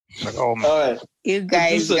Like, oh my. All right. You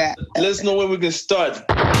guys got... Let's know when we can start.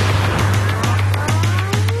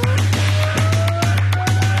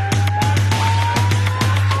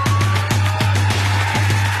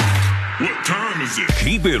 What time is it?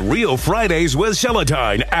 Keep It Real Fridays with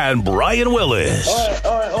Celatine and Brian Willis.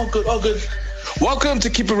 All right, all good. Welcome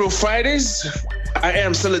to Keep It Real Fridays. I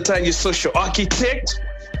am Celatine, your social architect.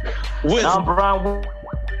 I'm Brian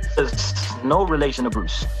Willis, no relation to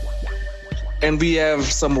Bruce. And we have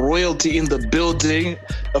some royalty in the building,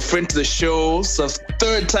 a friend to the show. It's a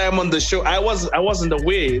third time on the show. I wasn't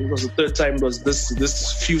aware it was the third time. It was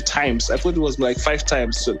this few times. I thought it was like 5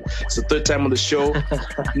 times. So it's the third time on the show.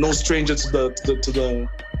 No stranger to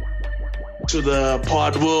the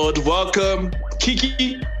pod world. Welcome,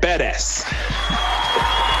 Kiki Badass.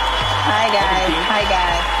 Hi guys.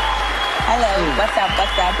 Hello. What's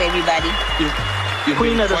up, everybody? You've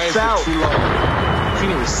Queen been of the quiet for South. too long.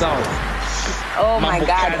 Queen of the South. Oh my Mambo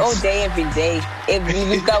God! Cats. All day, every day.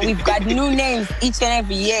 We've got new names each and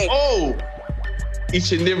every year. Oh,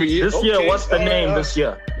 each and every year. This year, what's the name this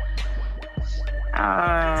year?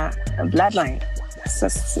 Bloodline.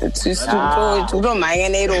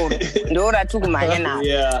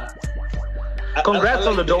 Yeah. Congrats I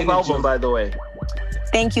on the like dope energy. album, by the way.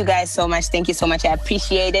 Thank you guys so much. Thank you so much. I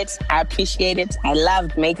appreciate it. I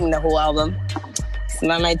loved making the whole album. It's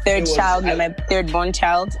my third child, my third born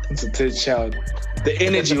child. It's a third child. The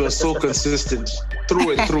energy was so consistent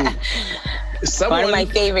through and through. One of my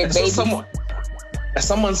favorite babies. I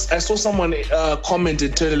saw someone comment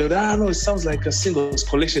internally, no, it sounds like a singles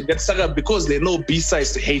collection. That's because there are no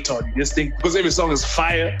B-sides to hate on. You just think, because every song is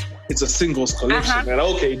fire, it's a singles collection. And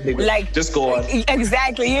okay, nigga, like, just go on.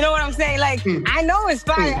 Exactly. You know what I'm saying? Like, I know it's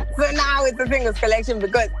fire, so now it's a singles collection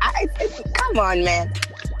because come on, man.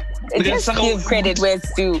 Just give credit where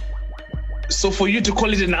it's due. So for you to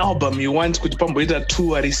call it an album, you want Kutipambo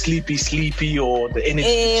too are sleepy or the energy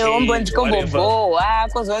change,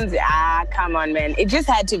 come on, man. It just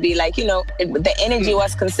had to be like, the energy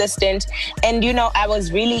was consistent. And, I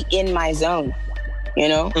was really in my zone,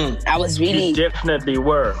 I was really... You definitely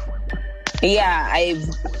were. Yeah,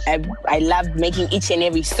 I loved making each and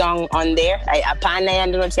every song on there.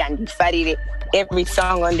 Every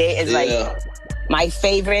song on there is like... my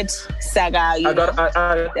favorite saga. I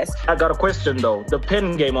got a question though. The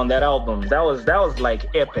pen game on that album, that was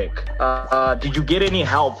like epic. Did you get any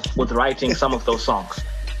help with writing some of those songs?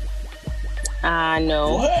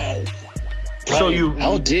 No. What? So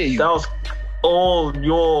how dare you? That was all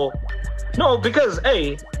your... No, because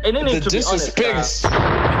hey, and then to be honest.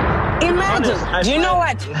 Imagine. Do you know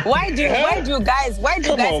what? Why do you guys always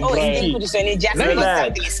think Kudisoni just because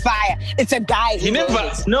something is fire? It's a guy. He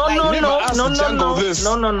never. No. I know about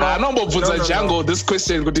Django. This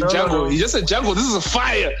question go to Django. He just said Django. This is a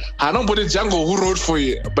fire. I don't put it Django who wrote for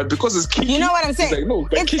you, but because it's Kiki. You know what I'm saying? Like, no,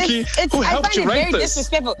 but Kiki who helped you write this. I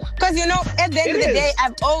find it very disrespectful because at the end of the day,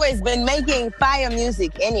 I've always been making fire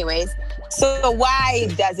music, anyways. So why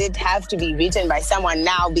does it have to be written by someone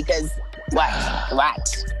now? Because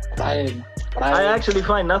what? Brian. I actually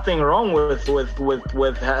find nothing wrong with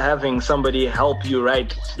having somebody help you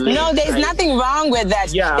write lyrics. No, there's nothing wrong with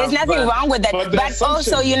that. Yeah, there's nothing wrong with that. But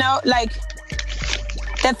also, like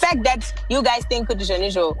the fact that you guys think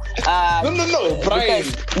Kudishonisho. No, Brian.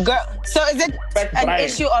 So is it an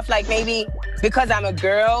issue of like maybe because I'm a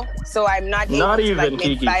girl, so I'm not able to like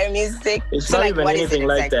make fire music? It's so not like, even anything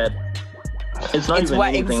like that. It's not even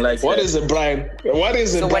anything like that. What is it, Brian? What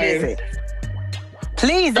is it, Brian? What is it?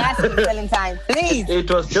 Please ask him Valentine. Please. It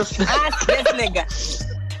was just ask this nigga.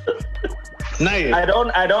 I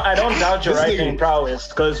don't doubt your writing prowess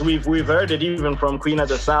because we've heard it even from Queen of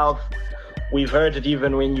the South. We've heard it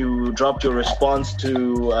even when you dropped your response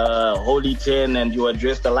to Holy 10 and you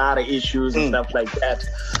addressed a lot of issues and stuff like that.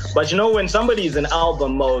 But when somebody's in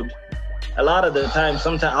album mode, a lot of the time,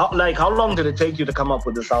 how long did it take you to come up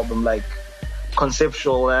with this album? Like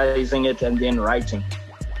conceptualizing it and then writing?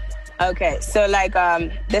 Okay, so like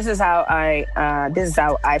this is how I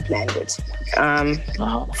planned it.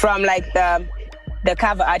 From like the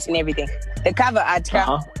cover art and everything. The cover art.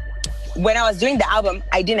 When I was doing the album,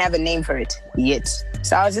 I didn't have a name for it yet.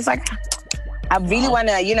 So I was just like, I really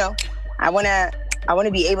wanna, I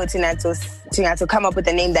wanna be able to come up with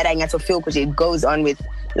a name that I get to feel because it goes on with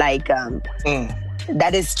like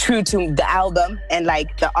that is true to the album and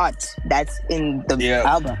like the art that's in the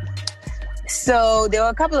album. So there were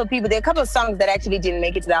a couple of songs that actually didn't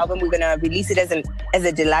make it to the album. We're gonna release it as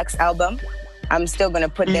a deluxe album. I'm still gonna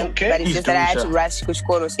put them, but it's just that I had to rush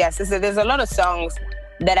Kushkoros. Yeah, so there's a lot of songs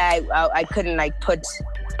that I couldn't like put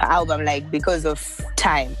per album like because of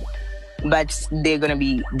time, but they're gonna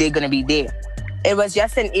be there. it was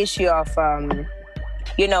just an issue of,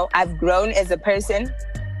 you know, I've grown as a person.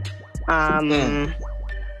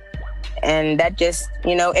 And that just,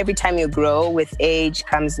 you know, every time you grow, with age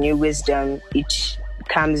comes new wisdom, each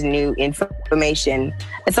comes new information.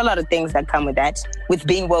 It's a lot of things that come with that, with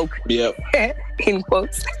being woke. Yep. In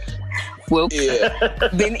quotes. Woke. Yeah.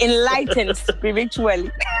 Being enlightened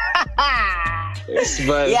spiritually. Yes,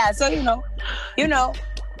 but yeah, so you know,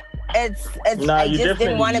 it's I just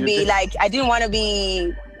didn't want to be like, I didn't want to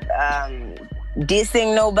be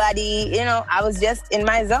dissing nobody, you know. I was just in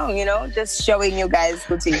my zone, you know, just showing you guys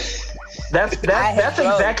Kuti. That's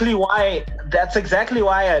exactly why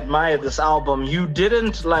I admire this album. You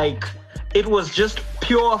didn't like, it was just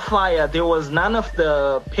pure fire. There was none of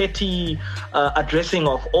the petty addressing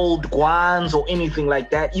of old guans or anything like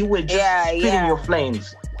that. You were just spitting your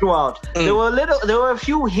flames throughout. There were a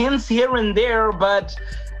few hints here and there, but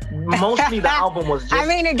mostly the album was just I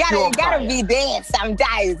mean, it gotta be there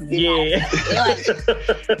sometimes. Yeah.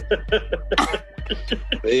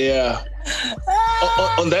 Yeah.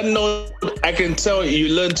 On that note, I can tell you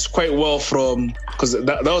learned quite well from, because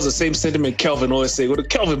that was the same sentiment Kelvin always say. Go to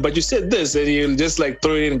Kelvin, but you said this, and you just like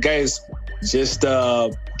throw it in, guys. Just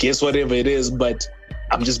guess whatever it is, but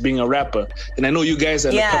I'm just being a rapper. And I know you guys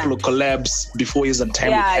had a couple of collabs before his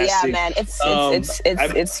untimely passing. Yeah, man.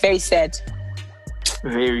 It's very sad.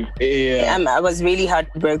 Very. Yeah. I was really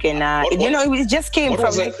heartbroken. It just came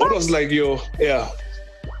from. What was like your? Yeah,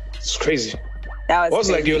 it's crazy. What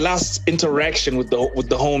was like your last interaction with the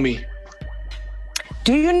homie?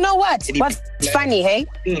 Do you know what? What's funny, hey?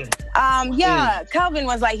 Calvin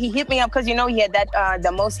was like, he hit me up because, you know, he had that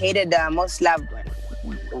the most hated, most loved one.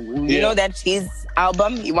 You know that his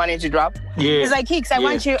album he wanted to drop. Yeah. He's like, Keeks, I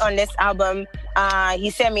want you on this album. He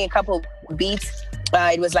sent me a couple beats.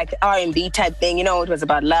 It was like R&B type thing, you know. It was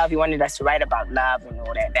about love. He wanted us to write about love and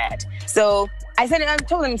all that. So I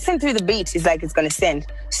told him, send through the beats. He's like, it's gonna send.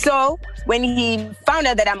 So when he found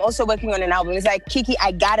out that I'm also working on an album, he's like, Kiki,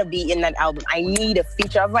 I gotta be in that album. I need a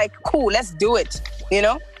feature. I was like, cool, let's do it. You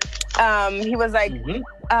know. He was like,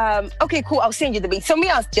 okay, cool, I'll send you the beat. So me,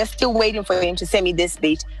 I was just still waiting for him to send me this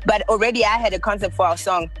beat, but already I had a concept for our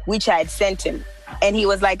song, which I had sent him, and he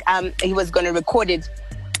was like, he was gonna record it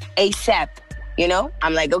ASAP. You know,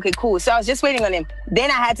 I'm like, okay, cool. So I was just waiting on him. Then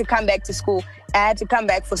I had to come back to school. I had to come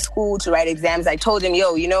back for school to write exams. I told him,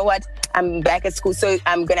 yo, you know what? I'm back at school, so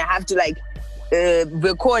I'm gonna have to like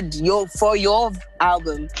record for your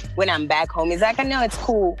album when I'm back home. He's like, I know, it's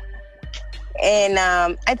cool. And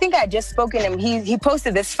I think I just spoke to him. He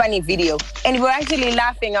posted this funny video, and we were actually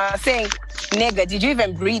laughing. I was saying, nigga, did you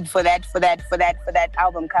even breathe for that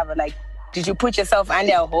album cover? Like, did you put yourself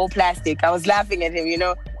under a whole plastic? I was laughing at him, you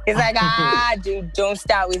know. He's like, dude, don't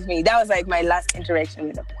start with me. That was like my last interaction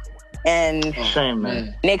with him. And shame,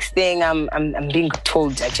 man. Next thing, I'm being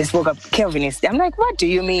told, I just woke up, Kelvin is there. I'm like, what do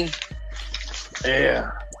you mean?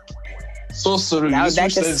 Yeah. So sorry. You just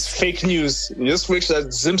wish that it's fake news. You just wish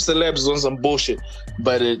that Zim Celebs was on some bullshit,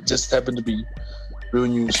 but it just happened to be real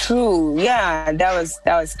news. True. Yeah, that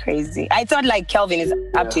was crazy. I thought like Kelvin is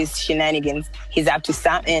up to his shenanigans. He's up to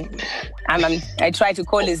something. I tried to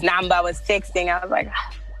call his number. I was texting. I was like,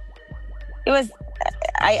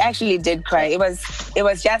 I actually did cry. It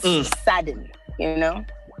was just sudden, you know.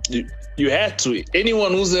 You had to.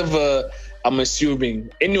 Anyone who's ever, I'm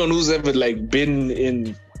assuming, anyone who's ever like been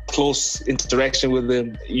in close interaction with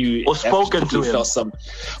him, or spoken to him, felt something.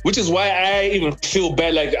 Which is why I even feel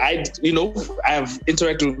bad. Like I've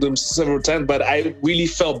interacted with him several times, but I really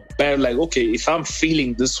felt bad. Like, okay, if I'm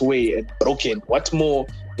feeling this way and broken, what more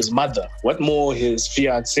his mother? What more his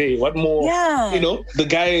fiance? What more? Yeah. You know, the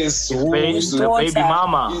guy is the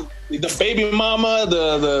baby mama,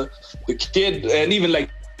 the kid, and even like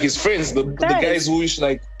his friends, the guys who should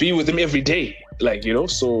like be with him every day. Like, you know,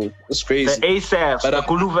 so it's crazy. The ASAFs, the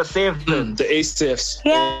Kuluva 7. The ASAFs.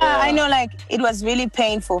 Yeah, I know, like, it was really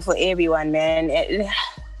painful for everyone, man.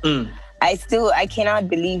 I cannot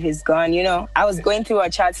believe he's gone, you know. I was going through our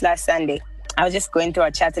chats last Sunday. I was just going through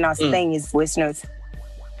our chats and I was playing his voice notes.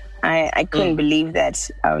 I couldn't believe that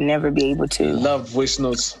I'll never be able to. Love voice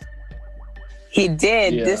notes. He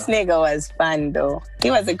did. Yeah. This nigga was fun, though. He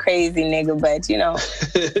was a crazy nigga, but, you know,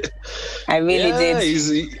 I really did.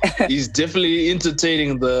 He's definitely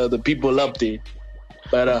entertaining the people up there.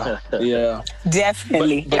 But, yeah.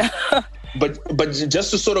 Definitely. But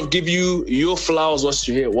just to sort of give you your flowers whilst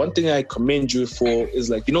you're here, one thing I commend you for is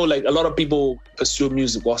like, you know, like a lot of people pursue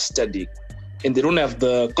music while studying and they don't have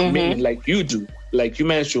the commitment like you do. Like you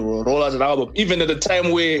managed to roll out an album, even at a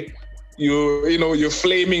time where you're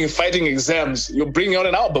flaming, fighting exams. You're bringing out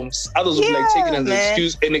an album. Others will be like taking an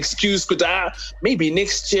excuse. Could maybe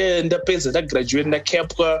next year in the place that graduate in the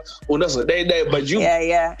Kepka or day. But you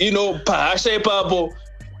know,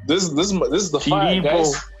 this is the fire,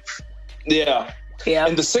 guys. Yeah.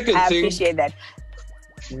 And the second thing, I appreciate that.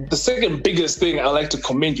 The second biggest thing I like to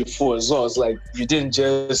commend you for as well is like you didn't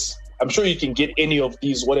just. I'm sure you can get any of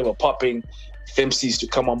these whatever popping MCs to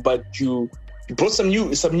come on, but you brought some new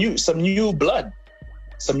blood,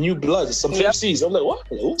 some MCs. I'm like, what?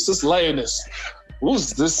 Who's this lioness?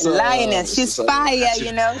 Who's this lioness? She's fire,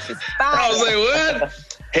 you know. She's fire. I was like, what?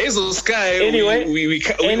 Hazel Sky. Anyway, we're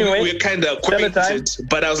kind of acquainted,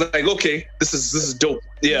 but I was like, okay, this is dope.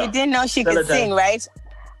 Yeah. You didn't know she could sing, right?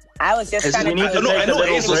 I was just trying to. I know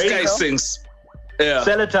Hazel Sky sings. Yeah.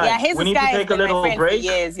 Celatine, we need to take a little break.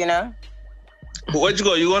 Years, you know. Where'd you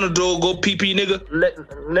go? You want to go pee, nigga?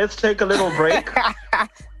 Let's take a little break. A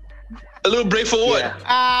little break for what?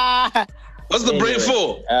 Yeah. What's the break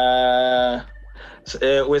for?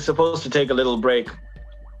 We're supposed to take a little break.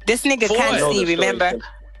 This nigga can't see, remember?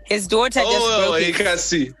 His daughter just broke he can't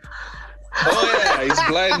see. Oh, yeah, he's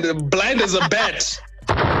blind as a bat.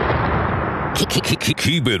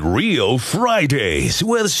 Keep It Real Fridays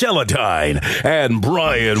with Celatine and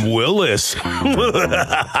Brian Willis. Where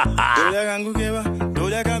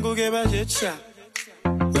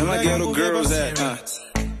my ghetto girls at?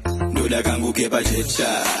 Do that gangu ke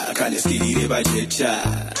bajecha, kan skidi bajecha.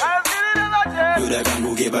 Do that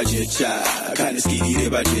gangu ke bajecha, kan skidi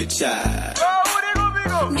bajecha.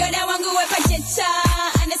 Do that wangu we bajecha,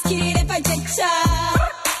 and skidi bajecha.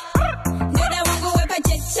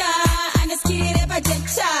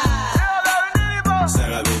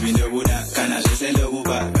 Saga baby no buda, kana je send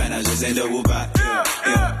uba, kana je send uba,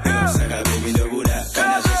 yeah. Saga baby no buda,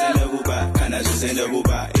 kana je send uba, kana je send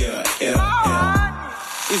uba, yeah.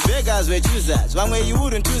 It's beggars we choose us, one way you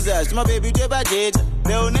wouldn't choose us. My baby do budget,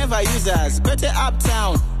 they'll never use us. Better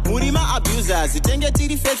uptown, Murima abusers. Itenge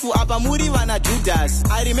tiri faithful apa muri wana Judas.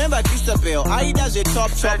 I remember Christabel, I does a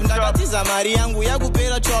top shop. Ndakatiza mari yangu ya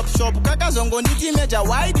kupera chop shop. Kaka zongo niti meja,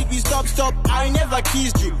 why did we stop? I never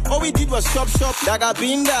kissed you, all we did was shop.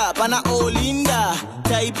 Dagapinda, pana olinda.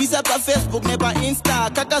 Taipisa pa Facebook, nepa Insta.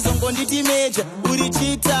 Kaka zongo niti meja, uri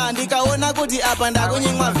cheetah. Ndikaona kuti apa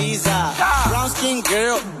ndakunyimwa visa. Brown skin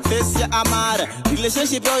girl, face ya amara.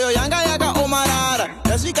 Relationship yoyo yanga omarara.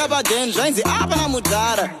 Dasvika pa den, drainzi apa na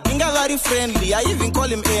mudara. Inga very friendly, I even call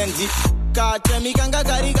him Andy. Katemi kanga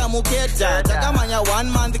karika muketa. Takamanya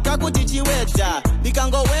 1 month kakuti chiweta.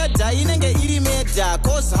 Dikango weta inenge iri meta.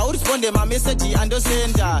 Cause how respond my message and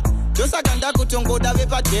sender. Josa kanda kutongoda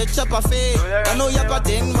vepa jecha pa face. I know ya pa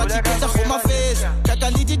den wachipeta for my face.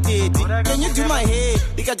 Kakanditi date, can you do my hair?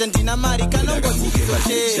 Dikajantina mari kanongo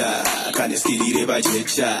jecha. Kan skidi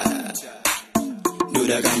bajecha. Do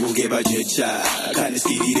that gangu ke bajecha. Kan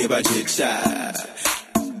skidi bajecha.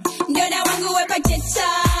 Ndoda wangu we pachecha,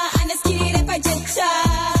 anaskiri pachecha.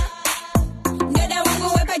 Ndoda wangu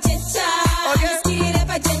we pachecha, anaskiri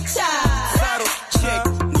pachecha. Saro, check.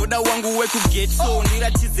 Ndoda wangu we get so.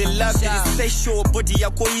 Niratize love, special. Body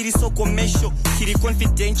yako iri so commercial. Kiri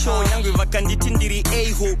confidential. Yangu vakanditi ndiri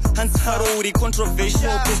a-ho. Hans haro uri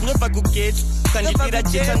controversial. Cause never go get. Kandidira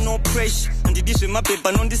jeta no pressure. And it is my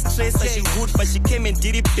baby no distress. She good but she came and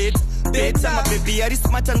did it better. My baby are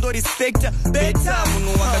smart and do respect. Better.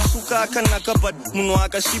 Munu wakashuka akanaka but munu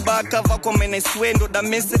wakashiba akava kwa mena swendo da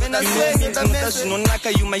message. No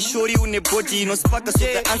naka you my shorty une body no sparka. So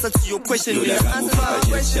the answer to your question is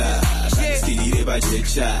answer. Skidi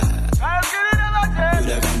bajecha.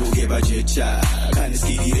 Yoda gangu ke bajecha. Kan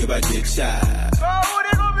skidi bajecha.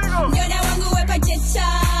 Yoda wangu we bajecha,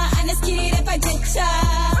 anaskiri bajecha.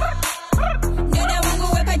 Yoda wangu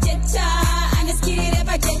we bajecha, anaskiri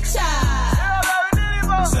bajecha.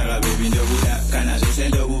 Saga baby no buda, kana je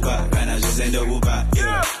send uba, kana je send uba,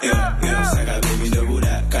 yeah. Saga baby no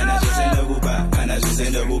buda, kana je send uba, kana je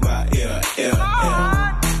send uba, yeah.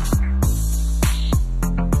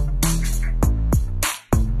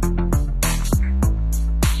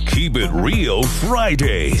 Keep It Real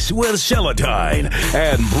Fridays with Celatine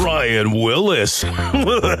and Brian Willis. No,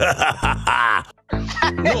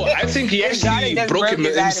 I think he actually broke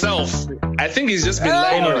himself. I think he's just been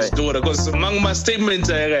lying on his daughter because among my statements,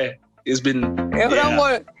 it's been. And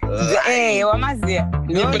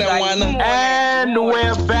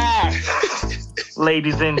we're back,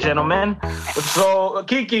 ladies and gentlemen. So,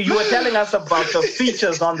 Kiki, you were telling us about the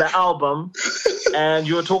features on the album, and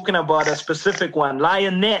you were talking about a specific one,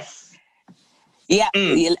 Lioness. Yeah.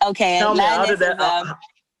 Okay. Tell me, how did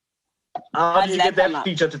you get that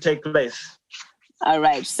feature to take place? All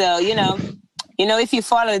right. So, you You know, if you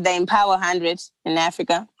follow the Empower 100 in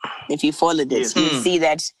Africa, if you follow this, you see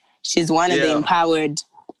that she's one of the empowered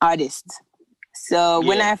artists. So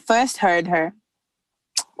when I first heard her,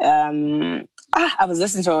 I was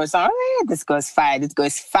listening to her song. Oh, yeah, this goes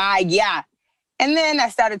fire. Yeah. And then I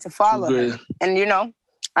started to follow her. And, you know,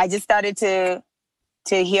 I just started to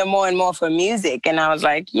hear more and more of her music. And I was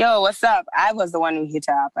like, yo, what's up? I was the one who hit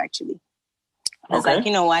her up, actually. I was like,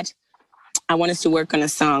 you know what? I want us to work on a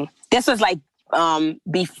song. This was like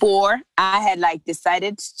before I had like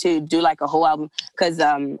decided to do like a whole album, because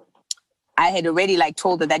I had already like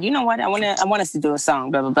told her that, you know what, I want us to do a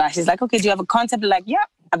song, blah, blah, blah. She's like, okay, do you have a concept? I'm like, yeah,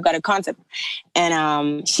 I've got a concept.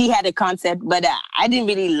 And she had a concept, but I didn't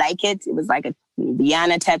really like it. It was like a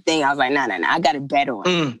Rihanna type thing. I was like, no, I got a better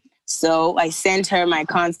one. So I sent her my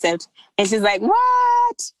concept, and she's like,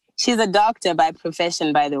 what? She's a doctor by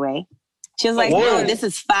profession, by the way. She was like, no, this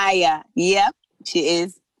is fire. Yep, she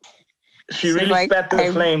is. She really like, spat the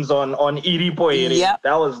flames on Iri Poiri. Yep.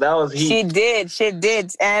 That was heat. She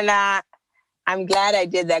did. And I'm glad I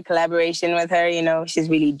did that collaboration with her. You know, she's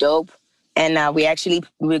really dope. And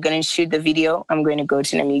we're going to shoot the video. I'm going to go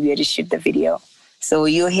to Namibia to shoot the video. So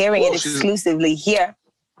you're hearing it exclusively here.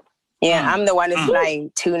 Yeah, I'm the one who's flying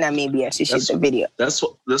to Namibia to shoot the video. That's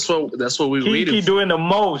what we waited for. Doing the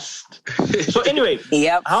most. So anyway,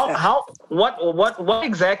 what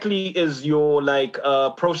exactly is your like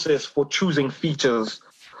process for choosing features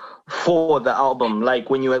for the album? Like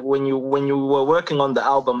when you were working on the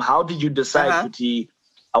album, how did you decide?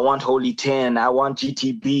 I want Holy 10, I want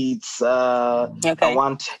GT Beats, I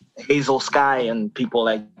want Hazel Sky and people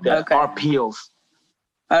like that. RPeels.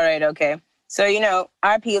 All right, okay. So, you know,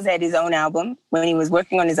 RPeels had his own album. When he was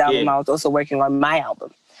working on his album, I was also working on my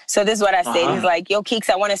album. So this is what I said. He's like, yo, Keeks,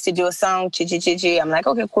 I want us to do a song. I'm like,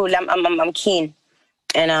 okay, cool. I'm keen.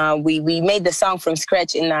 And we made the song from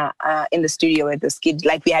scratch in the studio at the skid.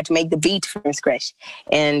 Like we had to make the beat from scratch,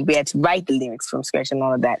 and we had to write the lyrics from scratch and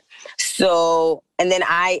all of that. So, and then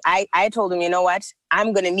I told him, you know what?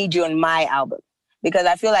 I'm going to need you on my album, because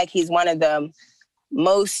I feel like he's one of the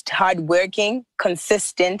most hardworking,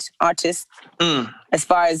 consistent artists as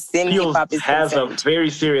far as hip hop is concerned. Has a very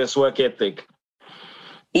serious work ethic.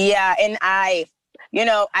 Yeah, and I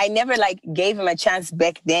never like gave him a chance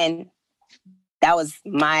back then. That was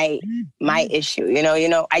my issue, you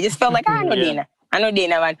know. I just felt like I know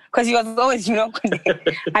Dina, man, because he was always, you know.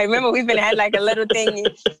 I remember we even had like a little thing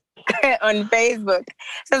on Facebook.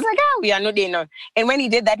 So it's like, we are no Dina. And when he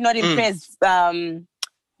did that, Not Impressed,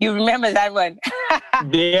 you remember that one?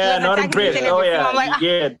 Yeah, Not Impressed. Oh yeah, I'm like,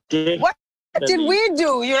 what did we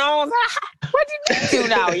do? You know, what did we do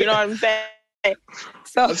now? You know what I'm saying?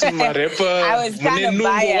 So I was kind of biased.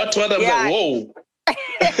 Yeah. Like, whoa.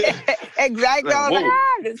 Exactly. I was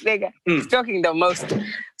like, this nigga is talking the most.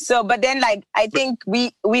 So, but then like, I think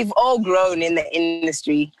we've all grown in the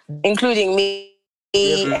industry, including me.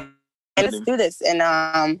 And let's do this.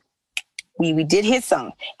 And we did his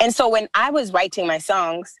song. And so when I was writing my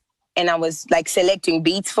songs and I was like selecting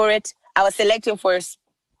beats for it, I was selecting for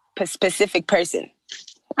a specific person.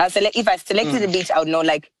 If I selected the beats, I would know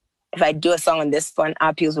like, if I do a song on this one,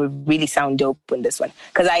 RPeels would really sound dope on this one.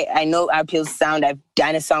 Because I know RPeels' sound. I've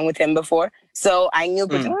done a song with him before. So I knew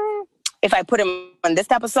if I put him on this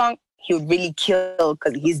type of song, he would really kill,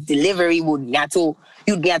 because his delivery you'd get to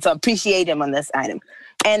appreciate him on this item.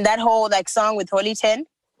 And that whole like song with Holy 10,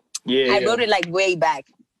 I wrote it like way back.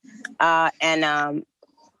 And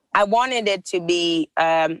I wanted it to be,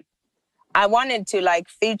 I wanted to like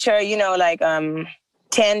feature, you know, like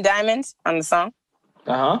 10 diamonds on the song.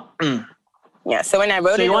 Yeah, so when I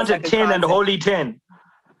wrote it, you wanted like 10 and Holy 10.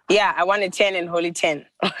 Yeah, I wanted 10 and Holy 10.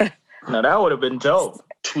 Now that would have been dope.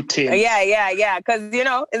 210. Yeah. Because, you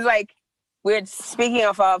know, it's like we're speaking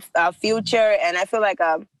of our future, and I feel like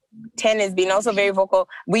 10 has been also very vocal.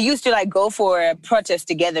 We used to like go for a protest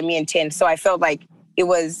together, me and 10. So I felt like it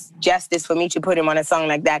was justice for me to put him on a song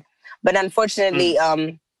like that. But unfortunately,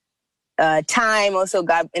 time also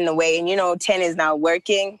got in the way. And, you know, 10 is now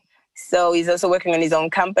working. So he's also working on his own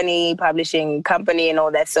company, publishing company and all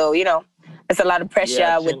that. So, you know, it's a lot of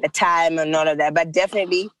pressure with the time and all of that. But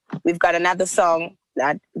definitely, we've got another song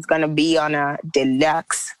that is going to be on a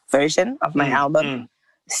deluxe version of my album.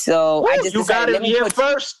 So I just decided, let me put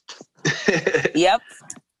first. Yep.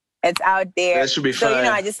 It's out there. That should be fun. So, you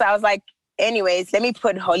know, I was like, anyways, let me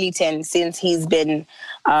put Holy 10, since he's been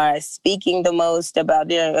speaking the most about,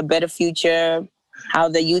 you know, a better future, how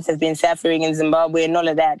the youth have been suffering in Zimbabwe and all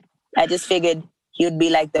of that. I just figured he would be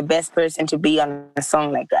like the best person to be on a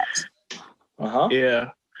song like that.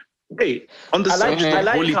 Yeah. Hey, on the I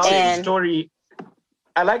like how the story.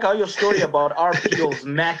 I like how your story about R. Peels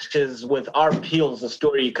matches with R. Peels, the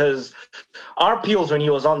story, because R. Peels, when he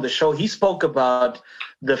was on the show, he spoke about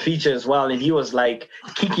the feature as well, and he was like,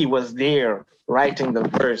 Kiki was there writing the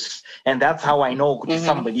verse, and that's how I know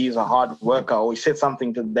somebody is a hard worker, or he said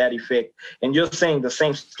something to that effect. And you're saying the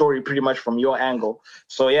same story pretty much from your angle.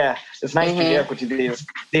 So yeah, it's nice to hear what you did.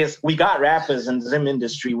 We got rappers in the Zim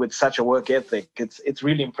industry with such a work ethic. It's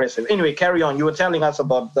really impressive. Anyway, carry on. You were telling us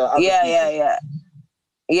about the other features.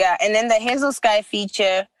 Yeah, and then the Hazel Sky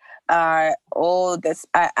feature are all this.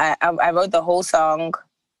 I wrote the whole song,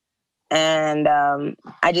 and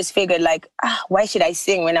I just figured like, why should I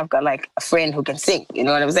sing when I've got like a friend who can sing? You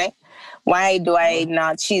know what I'm saying? Why do I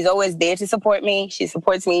not? She's always there to support me. She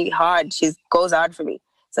supports me hard. She goes hard for me.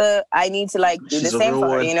 So I need to like do the same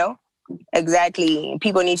for her, you know? Exactly.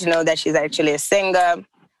 People need to know that she's actually a singer.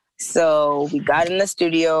 So we got in the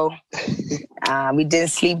studio. We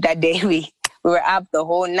didn't sleep that day. We were up the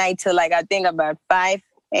whole night till like, I think about 5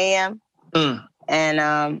 a.m.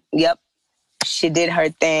 And yep, she did her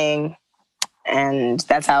thing. And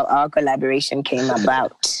that's how our collaboration came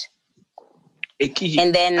about.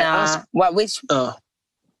 And then, which other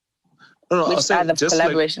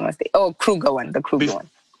collaboration was there? Oh, Kruger one, the Kruger one.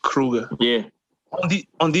 Kruger. Yeah.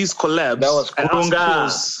 On these collabs, that was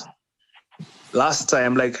Kruger. Last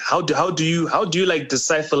time, like, how do you like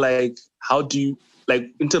decipher, like, how do you,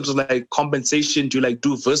 like, in terms of like compensation, do you like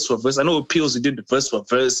do verse for verse? I know Peels, you did the verse for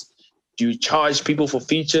verse. Do you charge people for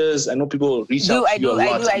features? I know people reach out to you a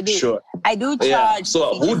lot. I do. Sure. I do charge. Yeah.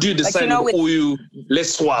 So who do you decide?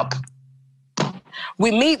 Let's swap.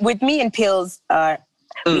 With me and Peels,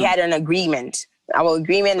 we had an agreement. Our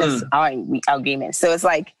agreement is our agreement. So it's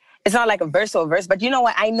like, it's not like a verse or verse, but you know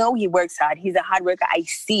what? I know he works hard. He's a hard worker. I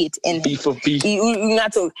see it in him. Beef for beef.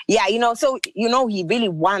 Not so, yeah, you know, so, you know, he really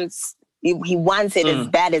wants, he wants it as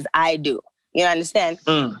bad as I do. You understand?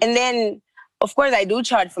 And then, of course, I do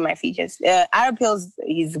charge for my features. R. Peels,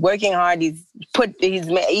 he's working hard. He's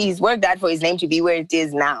worked hard for his name to be where it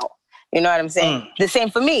is now. You know what I'm saying? The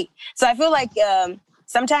same for me. So I feel like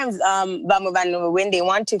sometimes when they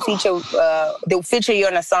want to feature, they'll feature you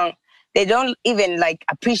on a song. They don't even like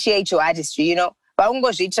appreciate your artistry, you know. But I'm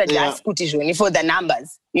going to just put it for the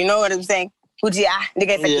numbers. You know what I'm saying?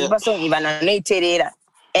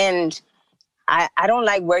 And I don't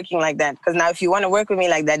like working like that, because now if you want to work with me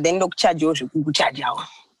like that, then don't charge you.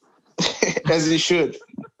 As you should.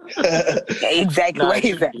 Exactly. No,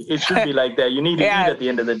 it should be like that. You need to eat at the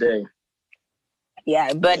end of the day.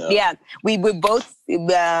 Yeah, but we both in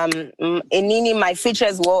my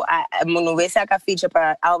features, well, Munovesaka feature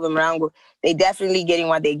per album Rango, they definitely getting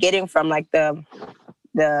what they're getting from like the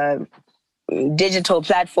digital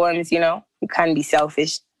platforms, you know. You can't be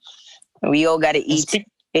selfish. We all gotta eat.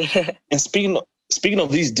 And speaking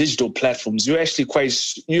of these digital platforms, you're actually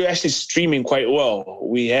streaming quite well.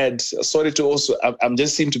 We had I'm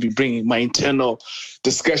just seem to be bringing my internal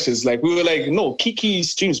discussions. Like we were like, no, Kiki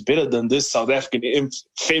streams better than this South African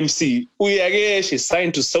FMC. She's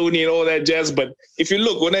signed to Sony and all that jazz. But if you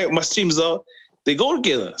look, my streams they go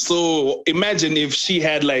together. So imagine if she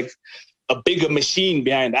had like a bigger machine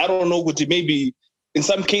behind. I don't know, maybe in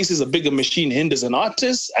some cases, a bigger machine hinders an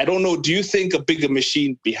artist. I don't know. Do you think a bigger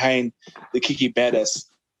machine behind the Kiki Badass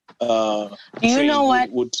you know what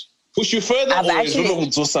would push you further, or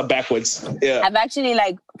backwards? Yeah, I've actually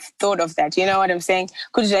like thought of that. You know what I'm saying?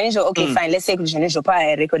 Okay, fine. Let's say Kujanisho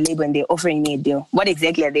a record label and they're offering me a deal. What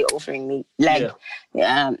exactly are they offering me? Like,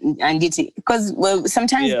 and because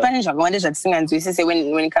sometimes when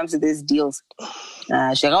it comes to these deals.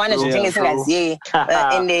 And they're going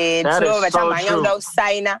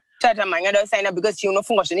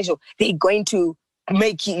to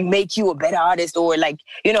make you a better artist, or like,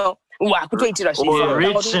 you know, or rich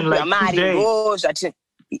in like 2 days.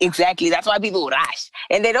 Exactly. That's why people rush.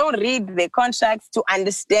 And they don't read the contracts to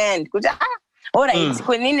understand. All right,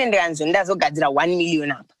 1 million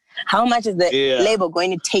up. How much is the label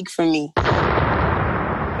going to take from me?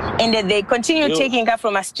 And then they continue taking up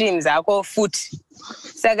from my streams. I'll go foot.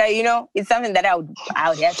 So, you know, it's something that I would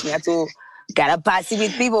have to gotta pass it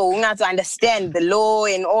with people who have to understand the law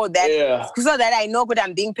and all that, so that I know that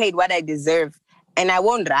I'm being paid what I deserve, and I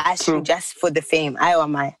won't rush just for the fame.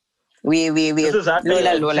 We. This is how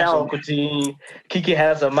Kiki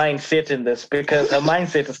has a mindset in this, because her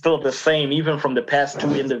mindset is still the same, even from the past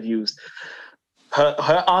 2 interviews.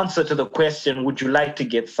 Her answer to the question, would you like to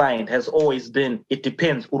get signed, has always been, it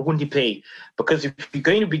depends, pay. Because if you're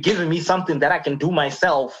going to be giving me something that I can do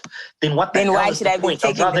myself, then why should I be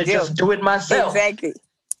taking the deal? Just do it myself. Exactly.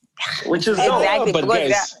 Which is exactly. But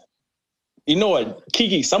guys, you know what,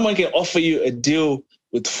 Kiki, someone can offer you a deal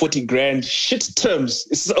with 40 grand, shit terms.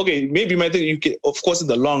 It's okay. Maybe you might think you can, of course, in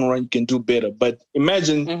the long run, you can do better. But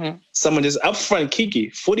imagine someone just upfront, Kiki,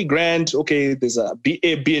 40 grand. Okay, there's a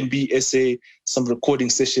Airbnb essay, some recording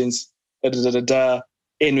sessions,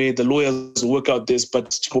 Anyway, the lawyers will work out this,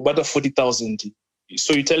 but about 40,000.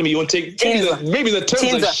 So you're telling me you won't take maybe the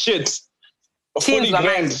terms are shit. 40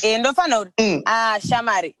 grand.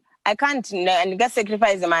 Shamari, I can't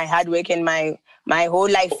sacrifice my hard work and my whole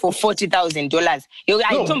life for $40,000.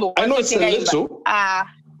 I know it's a little.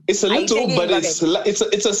 It's a little, but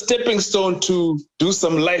it's a stepping stone to do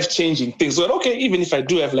some life-changing things. So okay, even if I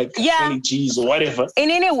do have like 20 G's or whatever.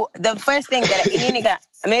 The first thing that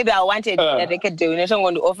maybe I wanted that I could do, I'm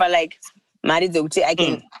going to offer like marriage. I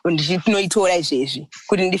can couldn't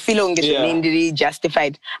feel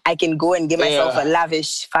justified. I can go and give myself a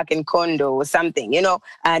lavish fucking condo or something, a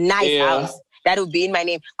nice house. That would be in my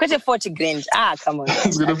name. Quite 40 grand. Come on. I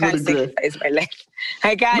can't sacrifice my life.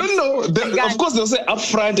 I can't. No. Of course, they'll say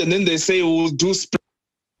upfront and then they say we'll do split.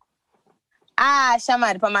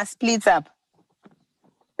 Shamar, Pama splits up.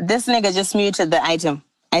 This nigga just muted the item.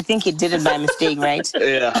 I think he did it by mistake, right?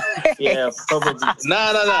 Yeah, probably.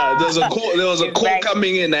 No. There was a call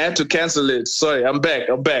coming in. I had to cancel it. Sorry, I'm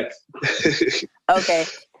back. Okay.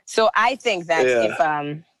 So I think that if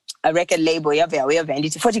a record label, you have a way of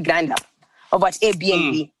ending 40 grand up. About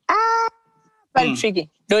Airbnb. Very tricky.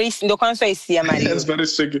 It's very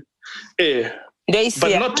tricky. Yeah.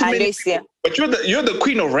 But not too many. But you're the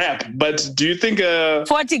queen of rap. But do you think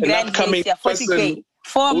 40 grand upcoming person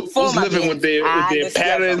who's living with their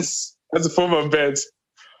parents? That's a form of bed.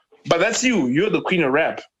 But that's you. You're the queen of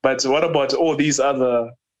rap. But what about all these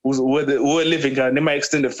other who are living? They might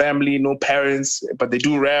extended family, no parents, but they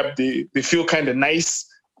do rap. They feel kind of nice.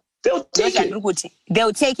 They'll take it.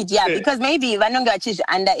 They'll take it, because maybe if I don't get to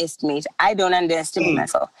underestimate, I don't underestimate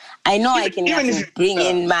myself. I know I can bring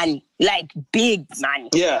in money, like big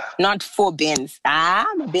money. Yeah. Not 4 bins. My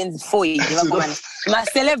bins is 4. My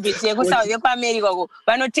celebrity, I go South America,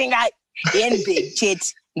 but not think I in big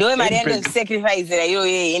shit. No, my end sacrifice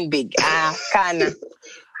in big. Can.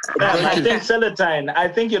 I think Celatine, I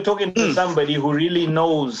think you're talking to somebody who really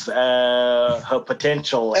knows her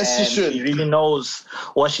potential and she really knows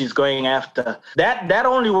what she's going after. That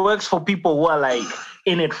only works for people who are like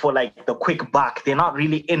in it for like the quick buck. They're not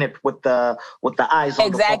really in it with the eyes on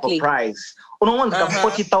the proper prize. No one's got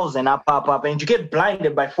 40,000 up, and you get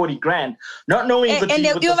blinded by 40 grand, not knowing that with the same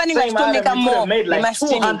item you could have made like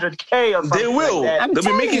 200K or something. They will. Like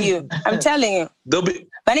that. I'm telling you. They'll be.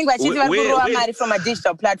 From a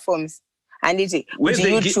digital platforms and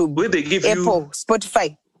YouTube, where they give Apple,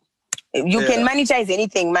 Spotify. You can monetize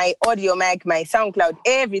anything. My audio mic, my SoundCloud,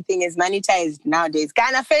 everything is monetized nowadays.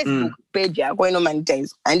 Kind of Facebook page, going to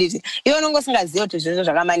monetize. And you don't go single to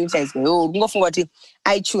monetize. You go for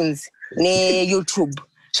iTunes, YouTube.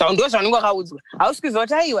 So those are not how I was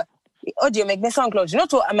audio make me SoundCloud. Not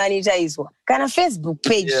to monetize. Kind of Facebook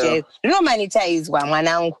page, you know monetize one.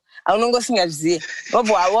 I don't go sing as the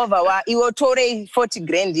over. You were told 40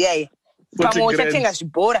 grand, Pamoting as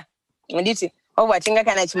Bora. And it's over Tinga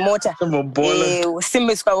can it's motor.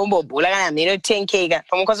 Simbis Bola, I mean, 10K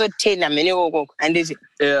from because of 10 a minute and this.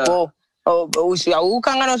 Who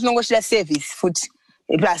can no service foot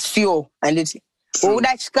plus fuel and it's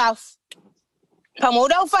that scarf.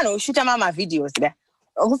 Pamoda fan shoot a mama videos there.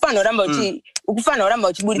 Ufano Rambo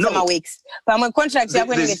Buddy weeks. Pama contract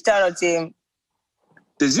when you start team.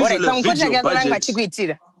 There's usually a video budget.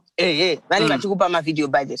 My video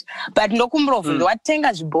budget. But no kumbrofo, what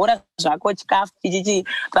tengas bora zako chikafu chichi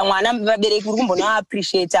pamwana vabereki uri kumbona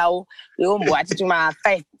appreciate awo yombo ati ma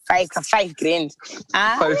 5 grand.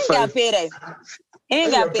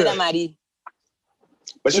 Ingapera mari.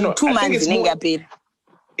 But you know, 2 months ingapera.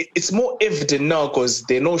 It's more evident now because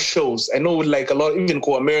there are no shows. I know, like a lot, even in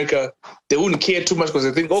America, they wouldn't care too much because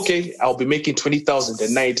they think, okay, I'll be making 20,000 a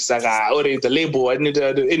night. It's like, the label. I need to,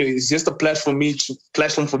 anyway. It's just a platform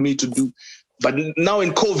for me to do. But now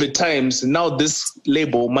in COVID times, now this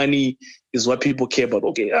label money is what people care about.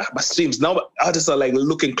 Okay, my streams. Now artists are like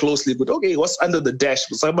looking closely, but okay, what's under the dash?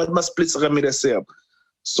 So I must split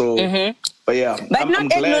So, but yeah. But I'm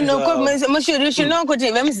glad, you know,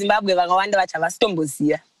 Zimbabwe,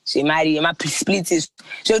 she marry my split.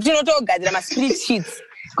 So do not talk my split sheets.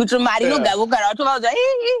 Could marry no Gavuka out of the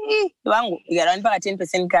you got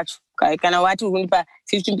 10% catch. I can want to win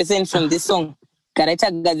 15% from this song. Kareta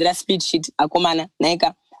Gadra split sheet, Akomana,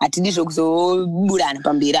 Naika, at this so Buran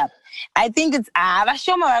Pambira. I think it's a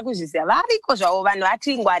show my because of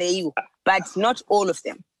acting what you, but not all of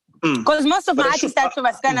them. Because most of my artists are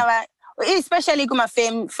kind of, especially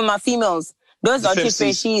for my females, Those are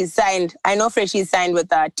Freshie is signed. I know Freshie is signed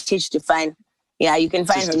with Teach Define. Yeah, you can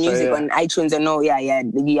find her music on iTunes and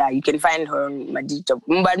you can find her on my digital.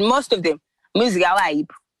 But most of them, music I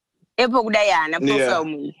Epoch Diana,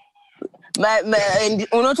 profile. But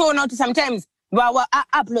sometimes I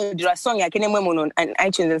upload a song I can on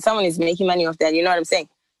iTunes and someone is making money off that. You know what I'm saying?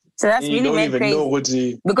 So that's you really made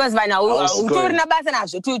crazy. Because by now,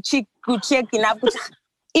 to check enough.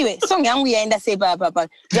 Anyway, song yang we end up say papa.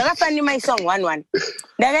 Jaga find my song one.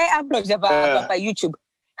 That I upload papa YouTube.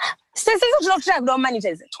 Say not track don't manage.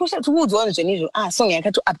 Towards one song I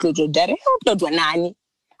can to upload that. Upload one nani.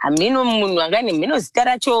 I mean no mungani mino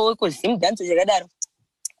staracho ko sim dance jagada.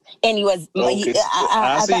 And he was I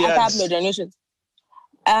upload on YouTube.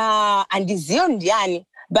 And the Zion Diani.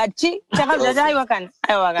 But I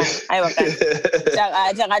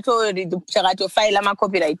to file my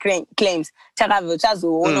copyright claims.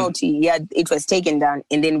 It was taken down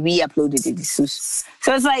and then we uploaded it. So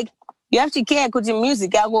it's like you have to care because the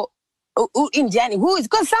music I go in Johnny who is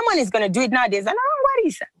because someone is gonna do it nowadays.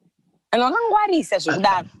 And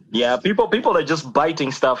yeah, people are just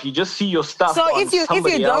biting stuff. You just see your stuff. So if you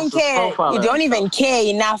don't care, you don't even care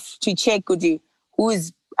enough to check who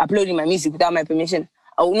is uploading my music without my permission.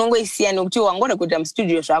 I'm going to go to the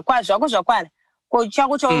studio. So I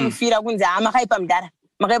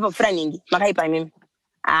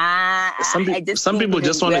some people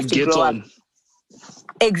just want to get on.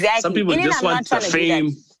 Exactly. Some people just want the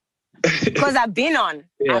fame. Because I've been on.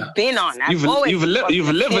 You've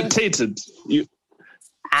levitated. You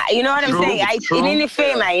know what I'm saying? In any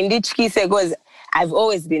fame, in this case, because I've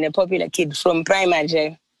always been a popular kid from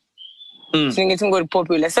primary.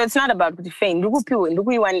 Popular. So it's not about the fame. Look you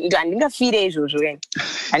want you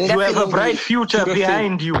have a bright future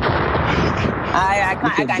behind you. I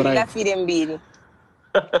can't feed him be.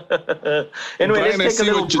 Anyway, let's take a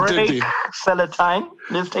little break. Celatine.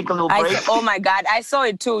 Let's take a little break. Oh my God, I saw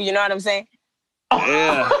it too. You know what I'm saying?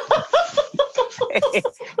 Yeah.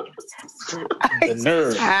 The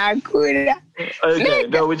nerve. Okay,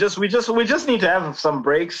 no, we just need to have some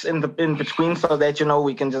breaks in between so that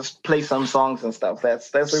we can just play some songs and stuff. That's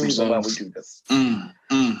the reason why we do this.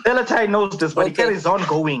 Celatine knows this, but he carries on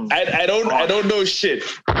going. I don't know shit.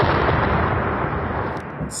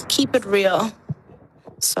 Keep it real.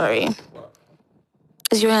 Sorry.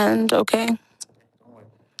 Is your hand okay?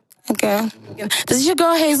 Okay. This is your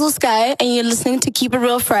girl Hazel Sky, and you're listening to Keep It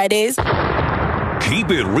Real Fridays.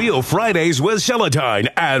 Keep It Real Fridays with Celatine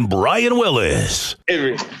and Brian Willis.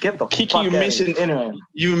 Get the Kiki, fuck you mentioned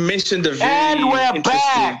the very and we're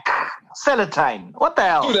back. Celatine. What the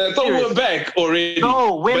hell? Dude, I thought we were back already.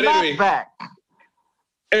 No, we're not back.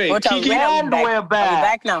 Anyway, Kiki, and we're back. We're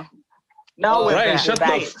back now. Now we're Brian, back. shut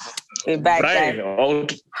up. We're back. Brian,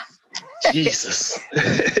 Jesus.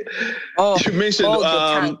 You mentioned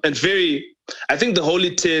and I think the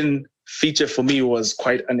Holy 10 feature for me was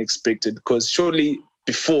quite unexpected because shortly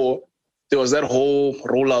before there was that whole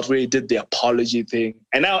rollout where he did the apology thing.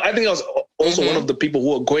 And now I think I was also one of the people who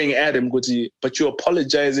were going at him, but you're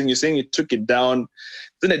apologizing, you're saying you took it down.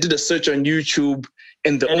 Then I did a search on YouTube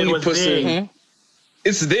and the only person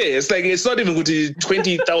it's there. It's like it's not even good to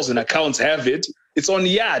 20,000 accounts have it. It's on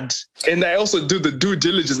Yard. And I also do the due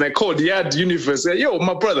diligence. And I called Yard Universe. Yo,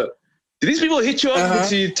 my brother, did these people hit you up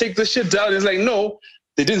to take the shit down? It's like, no,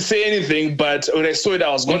 they didn't say anything. But when I saw it, I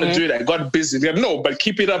was going to do it. I got busy. They're like, no, but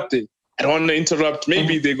keep it up there. I don't want to interrupt.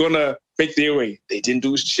 Maybe they're going to make their way. They didn't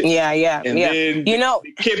do shit. Yeah. And then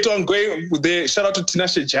they kept on going with their, shout out to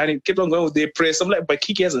Tinashe Johnny, kept on going with their press. I'm like, but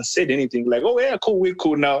Kiki hasn't said anything. Like, oh, yeah, cool, we're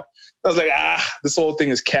cool now. I was like, this whole thing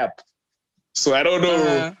is cap. So I don't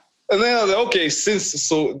know. And then I was like, okay,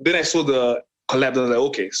 then I saw the collab. I was like,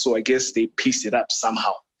 okay, so I guess they pieced it up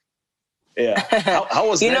somehow. Yeah. How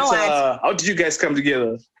was that? How did you guys come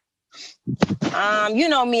together? You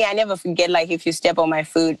know me, I never forget, like, if you step on my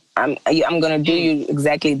foot, I'm going to do you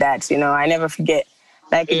exactly that. I never forget.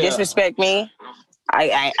 Like, you disrespect me,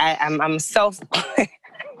 I'm self...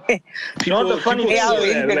 the funny thing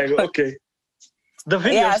is, like, okay. The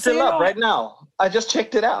video is still up right now. I just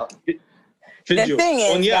checked it out. Video. The thing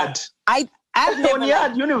is, on Yard. I've on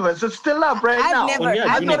Yard Universe. It's still up right now.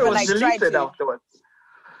 I've never deleted afterwards.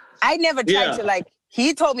 I never tried to,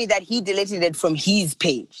 he told me that he deleted it from his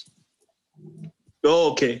page.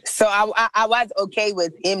 Oh, okay. So I was okay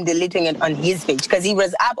with him deleting it on his page because he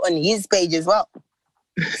was up on his page as well.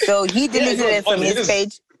 So he deleted it from his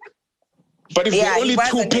page. But if there are only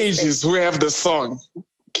 2 pages who have the song,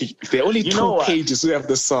 if there are only 2 pages who have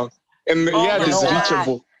the song, and the Yard is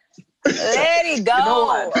reachable. Let it go. You know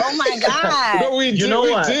what? Oh my God. No, we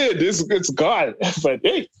did. It's gone. But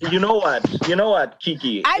hey, you know what,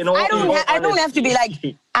 Kiki? I don't have to be like.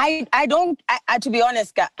 I don't. To be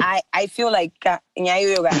honest, I feel like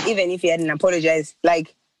Nyayo, even if he hadn't apologized,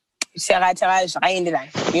 like you know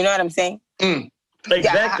what I'm saying?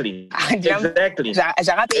 Exactly. Exactly. Guys,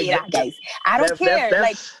 I don't care.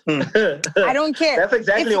 Like, I don't care. That's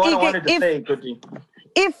exactly what I wanted to say, Kuti.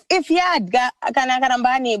 If you had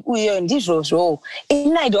Kanakarambani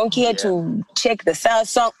and I don't care to check the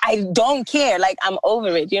song, I don't care. Like, I'm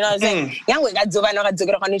over it. You know what I'm saying? You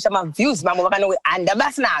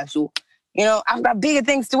know, I've got bigger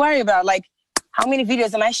things to worry about. Like, how many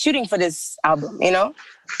videos am I shooting for this album? You know?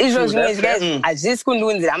 Israel's music, guys. I just couldn't do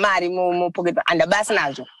it. I'm out pocket and the bass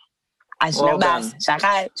now.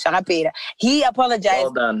 He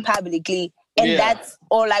apologized publicly, and that's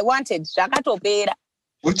all I wanted.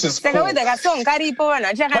 Which is cool. Yeah.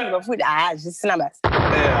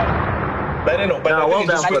 But I know,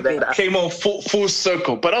 but came on full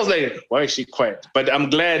circle. But I was like, why is she quiet? But I'm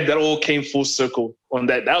glad that all came full circle on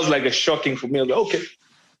that. That was like a shocking for me. I was like, okay.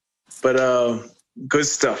 But good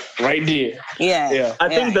stuff right there. Yeah. I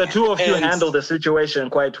think the two of you handled the situation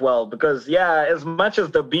quite well because, as much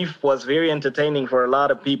as the beef was very entertaining for a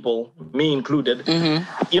lot of people, me included,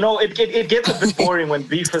 you know, it gets a bit boring when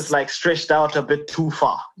beef is like stretched out a bit too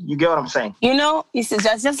far. You get what I'm saying? You know, it's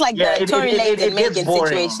just like the Tory Lanez and Megan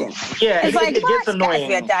situation. Yeah, it's like, it gets annoying.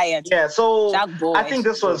 Guys, we're tired. Yeah, so I think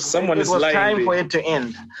this was it was time for it to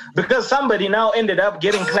end because somebody now ended up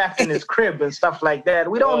getting clapped in his crib and stuff like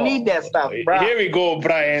that. We don't need that stuff, bro. Here we go,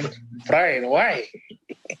 Brian. Brian, why?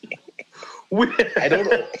 I don't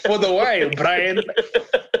know. For the why, Brian.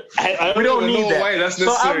 We don't need that. Why that's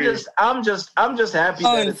necessary. So I'm just happy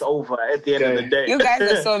that it's over at the end of the day. You guys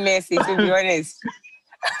are so messy, to be honest.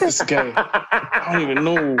 This guy, I don't even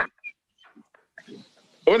know.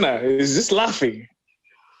 Ona is just laughing.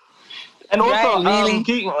 And also, really?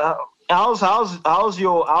 how's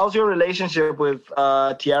your relationship with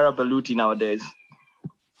Tiara Baluti nowadays?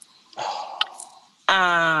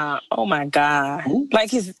 Oh my God!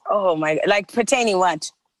 Like like pertaining what?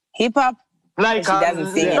 Hip hop? Like she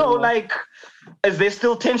doesn't sing anymore. Like is there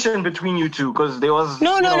still tension between you two? Because there was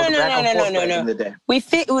no. We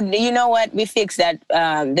you know what? We fixed that.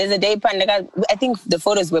 There's a day pandemic. I think the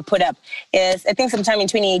photos were put up. Yes, I think sometime in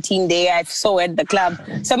 2018 there I saw at the club.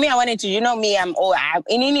 So me, I wanted to. You know me, I'm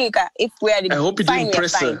in Inika. If we are, I hope you didn't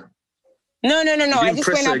press her. No. I just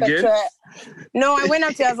went up to her. No, I went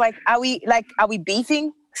up to her. I was like, are we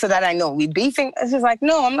beefing? So that I know we beefing. She's like,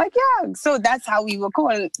 no. I'm like, yeah. So that's how we were cool.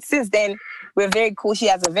 And since then, we're very cool. She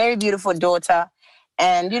has a very beautiful daughter.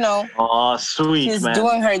 And, you know. Oh, sweet, she's man.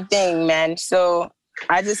 doing her thing, man. So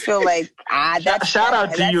I just feel like, shout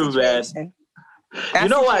out to you, man. You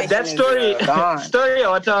know what? That story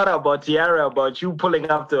I told about Tiara, about you pulling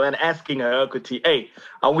up to her and asking her, hey,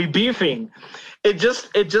 are we beefing? It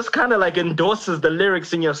just kind of like endorses the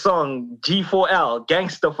lyrics in your song G4L,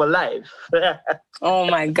 Gangster for Life. Oh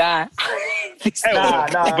my God. Nah.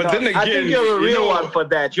 But then again, I think you're a real one for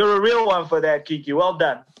that. You're a real one for that, Kiki. Well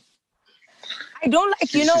done. I don't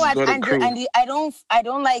like, you know what, and I don't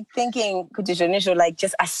like thinking, like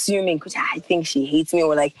just assuming, I think she hates me,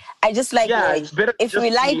 or like, I just like, if we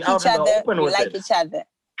like each other, we like each other.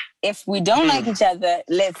 If we don't like each other,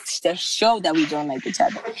 let's just show that we don't like each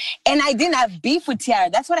other. And I didn't have beef with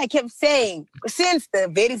Tiara. That's what I kept saying since the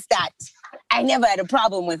very start. I never had a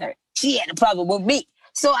problem with her. She had a problem with me.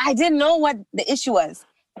 So I didn't know what the issue was.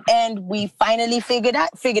 And we finally figured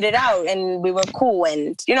it out, and we were cool.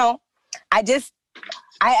 And, you know, I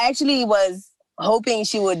actually was hoping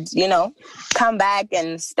she would, you know, come back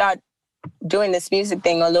and start doing this music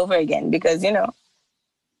thing all over again because, you know.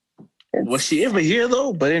 Was she ever here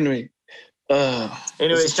though? But anyway.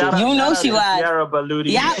 Shout out she was. Tiara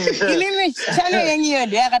Baluti. Yeah,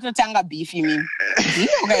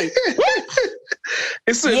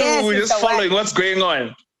 It's we're just following what's going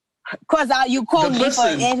on. Because you called me for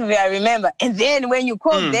an interview, I remember. And then when you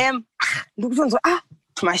called them,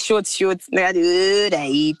 my short, okay. So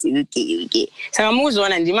I'm on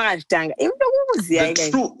and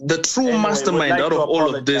the true mastermind out of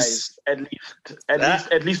all of this. At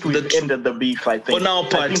least we've ended the beef, I think. On our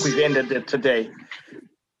part, I think we've ended it today.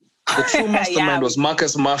 The true mastermind was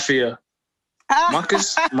Marcus Mafia.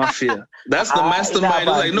 Marcus Mafia. That's the mastermind.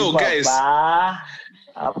 Like, no, guys.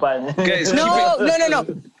 No.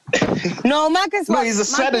 No, Marcus. No, he's a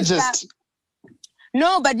strategist.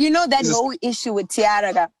 No, but you know that whole issue with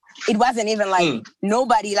Tiara, it wasn't even like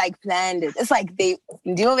nobody like planned it. It's like they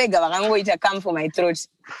going to come for my throat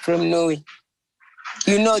from nowhere.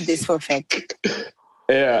 You know this for a fact.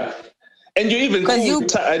 Yeah. And you even cool.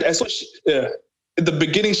 I saw at the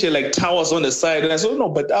beginning she had like towers on the side, and I said, no,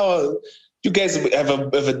 but you guys have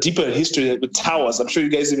a deeper history with towers. I'm sure you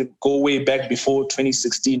guys even go way back before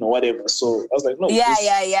 2016 or whatever. So I was like, no. Yeah.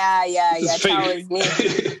 Towers, me.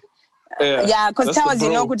 Yeah, because Towers, you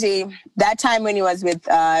know, that time when he was with,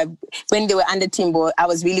 when they were under Timbo, I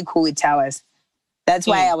was really cool with Towers. That's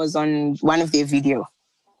why I was on one of their videos.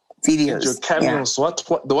 Your cameos, what?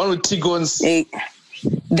 The one with Tigons?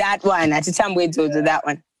 That one, at the time we told you that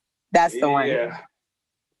one. That's the one.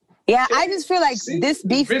 Yeah, I just feel like this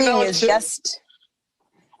beef thing is just,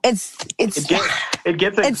 it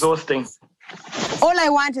gets exhausting. All I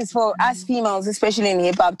want is for us females, especially in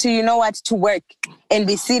hip hop, to work and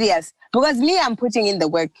be serious. Because me, I'm putting in the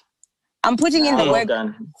work. I'm putting in the work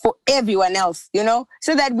for everyone else, you know,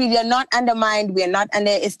 so that we are not undermined, we are not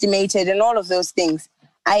underestimated, and all of those things.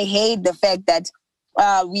 I hate the fact that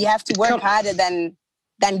we have to work harder than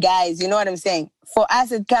guys. You know what I'm saying? For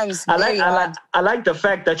us, it comes very hard. I like the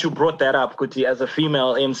fact that you brought that up, Kuti. As a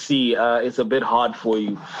female MC, it's a bit hard for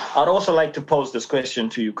you. I'd also like to pose this question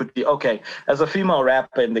to you, Kuti. Okay, as a female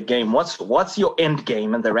rapper in the game, what's your end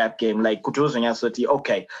game in the rap game? Like, Kutu's and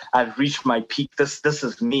okay, I've reached my peak. This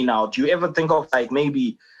is me now. Do you ever think of like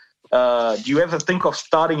maybe... do you ever think of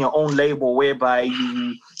starting your own label whereby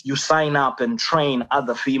you sign up and train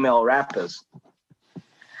other female rappers?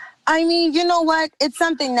 I mean, you know what? It's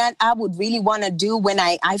something that I would really want to do when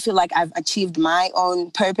I feel like I've achieved my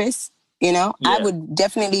own purpose, you know? Yeah. I would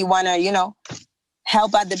definitely want to, you know,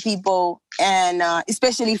 help other people and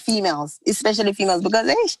especially females because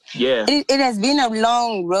it has been a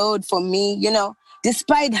long road for me, you know?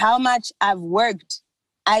 Despite how much I've worked,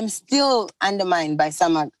 I'm still undermined by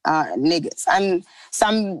some niggas.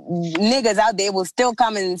 Some niggas out there will still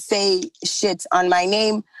come and say shit on my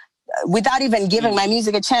name without even giving my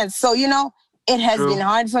music a chance. So, you know, it has been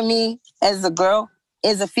hard for me as a girl,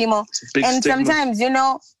 as a female. And stigma. Sometimes, you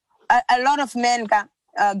know, a lot of men,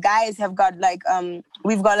 guys have got like,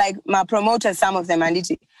 we've got like my promoters, some of them, and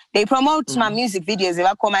they promote my music videos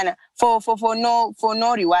for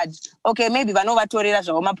no reward. Okay, maybe but no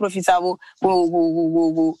vatorera my profits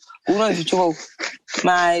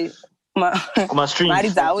my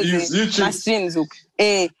streams. My streams.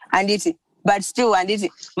 And but still,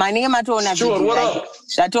 my name at all. Sure, what up?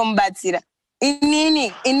 Shatom Batsira.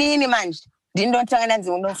 Inini man. Didn't tell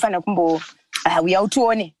no fan of Kumbo. We out to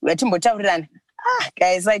one. We're Timbo Tavran.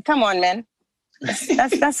 Guys, like, come on, man.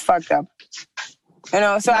 That's fucked up. You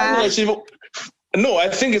know, so no, I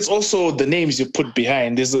think it's also the names you put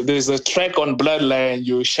behind. There's a track on Bloodline,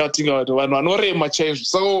 you're shouting out one change.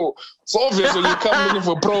 So obviously when you come looking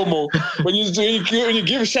for promo, when you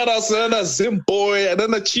give shout outs to another Zim Boy and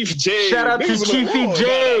then the Chief J. Shout out to Chiefy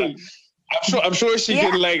J. I'm sure she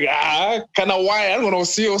can like kinda why I'm gonna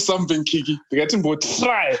see or something, Kiki. To get him both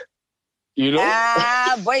try. You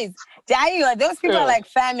know? Boys. Those people are like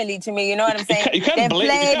family to me, you know what I'm saying? They've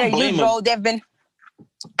played a huge role. They've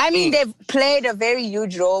played a very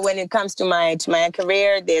huge role when it comes to my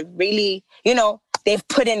career. They've really, you know, they've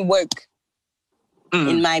put in work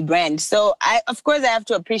in my brand. So of course I have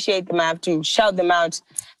to appreciate them. I have to shout them out.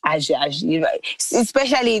 As you know,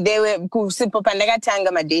 especially they were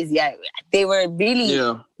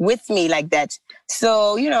really with me like that.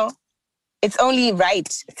 So, you know, it's only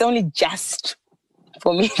right. It's only just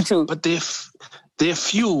for me to. But there are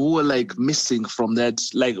few who are like missing from that,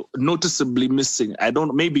 like noticeably missing.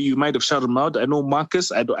 Maybe you might have shouted them out. I know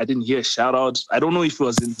Marcus, I didn't hear a shout out. I don't know if he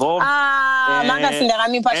was involved. Marcus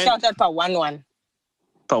shout out for 1-1.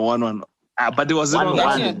 For 1-1. But it wasn't on the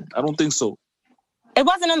album. I don't think so. It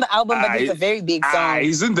wasn't on the album, but it's a very big song.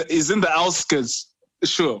 He's in the outskirts.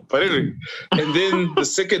 Sure. But anyway. And then the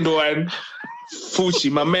second one, Fuchi,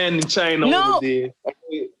 my man in China over there.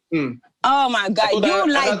 Oh my God,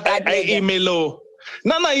 I email.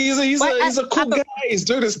 No, he's a cool guy. He's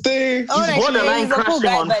doing his thing. He's borderline crashing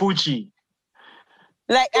on Fuchi.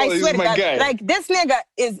 Like, I swear to God, like this nigga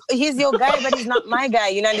he's your guy, but he's not my guy.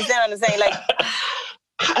 You understand what I'm saying? Like,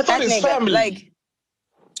 I thought it's family. Like,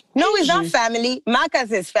 no, it's not family.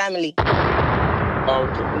 Marcus is family.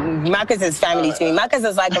 Okay. Marcus is family to me. Marcus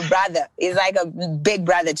is like a brother. He's like a big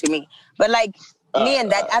brother to me. But like me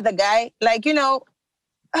and that other guy, like, you know,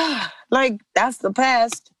 like that's the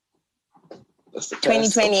past. That's the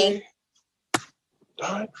 2020.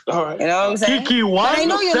 Okay. All right. You know what I'm saying? Kiki 1,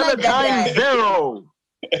 7 times 0.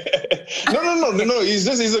 No. He's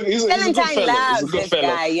a good fella. He's a good fella.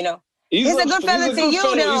 Guy, you know. He's a good fella to you,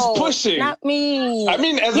 though. He's pushing. Not me. I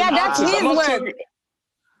mean, as an that's artist, his work.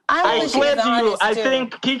 I swear to you, I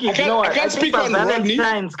think, Kiki, you know what? I can't speak on Rodney.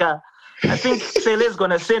 I think Sele's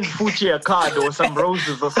gonna send Fuchi a card or some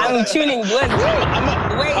roses or something. I'm tuning good.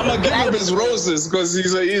 I'm gonna give him his roses because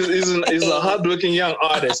he's a hardworking young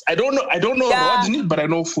artist. I don't know Rodney, but I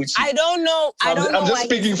know Fuchi. I don't know. So I'm just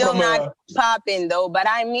speaking from not popping though, but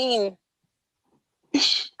I mean,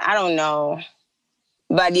 I don't know.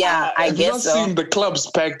 But yeah, I guess so. I've not seen the clubs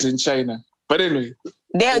packed in China. But anyway.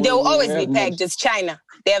 They'll always be packed. It's China.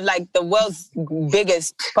 They have like the world's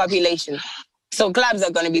biggest population. So clubs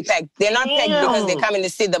are going to be packed. They're not packed because they're coming to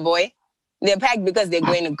see the boy. They're packed because they're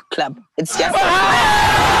going to club. It's just...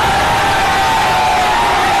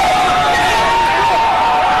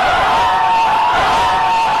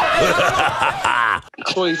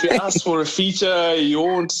 So if you ask for a feature, you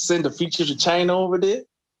won't send a feature to China over there?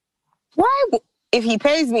 Why? If he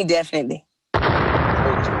pays me, definitely.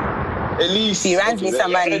 At least he runs me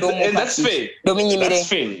somebody. And that's fair. That's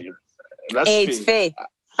fair. It's fair.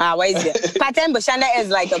 Why is it? Paten Bushanda is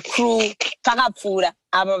like a crew. Pakapura.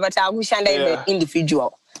 But Bushanda is an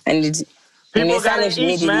individual. And it's people gotta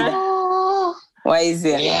eat, man. Why is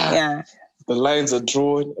it? Yeah. The lines are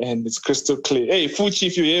drawn and it's crystal clear. Hey, Fuchi,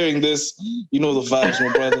 if you're hearing this, you know the vibes,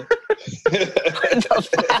 my brother.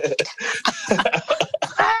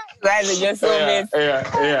 Guys are just so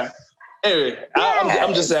yeah. Anyway,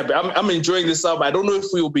 I'm just happy. I'm enjoying this album. I don't know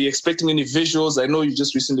if we will be expecting any visuals. I know you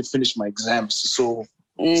just recently finished my exams, so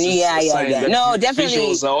yeah. No, definitely.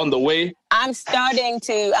 Visuals are on the way. I'm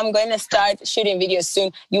going to start shooting videos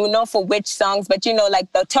soon. You will know for which songs, but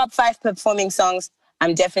like the top 5 performing songs,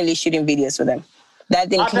 I'm definitely shooting videos for them.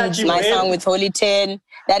 That includes my song with Holy 10.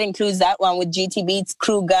 That includes that one with GT Beats,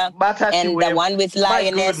 Kruger, and the one with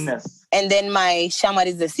Lioness. And then my Shamar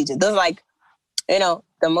is the City. Those are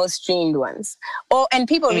the most streamed ones. Oh, and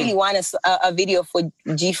people really want a video for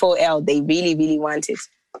G4L. They really, really want it.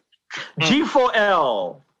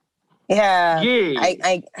 G4L. Yeah.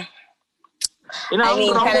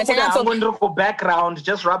 I'm going to go background,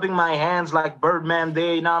 just rubbing my hands like Birdman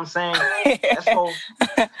there, you know what I'm saying?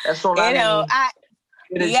 That's all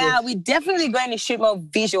we're definitely going to shoot more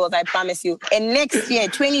visuals, I promise you. And next year,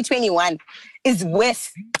 2021, is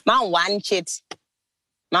with my one chit.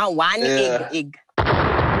 My one egg.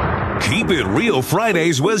 Keep It Real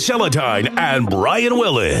Fridays with Celatine and Brian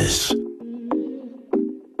Willis.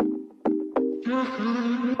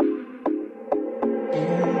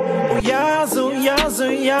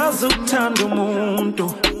 Uyazo thanda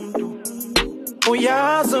umuntu.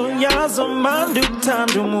 Uyazo manje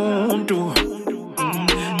uthanda umuntu.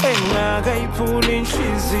 Engakayiphuli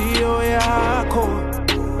inhliziyo yakho.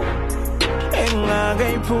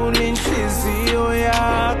 Engakayiphuli inhliziyo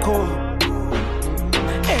yakho.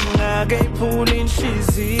 Engakayiphuli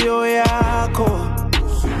inhliziyo yakho.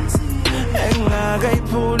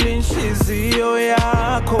 Engakayiphuli inhliziyo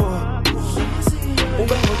yakho.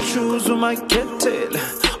 Ube ngochuza umakethela,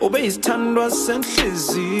 ube isithandwa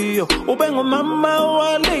senhliziyo, ube ngumama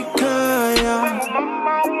walekhaya.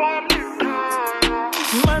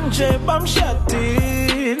 Manje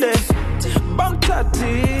bamshadile,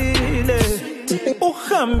 bamthathile,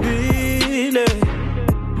 uhambile.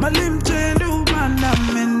 Malimtshela ubana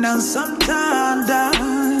mina samthanda,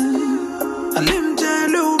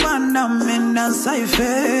 alimtshela ubana mina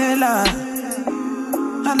sayifela.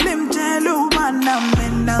 Alimtshela ubana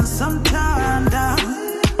mina samthanda,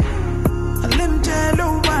 alimtshela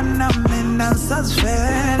ubana mina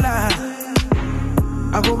sasifela.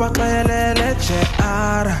 Akubaxelele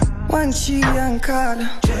ara wangishiya ngikhala,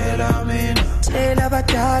 tshela mina, tshela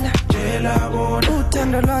abadala, tshela bona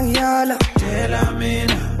uthando lwangiyala, tshela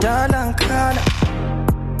mina, dala ngikhala.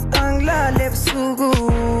 Angilale ebusuku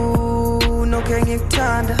nokhe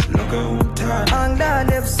ngikuthanda, lokhe umthanda.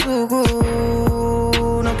 Angilale ebusuku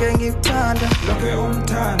nokhe ngikuthanda, lokhe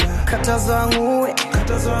umthanda. Khathazwa nguwe,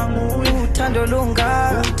 uthando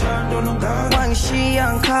lungaka,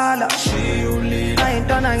 wangishiya ngikhala,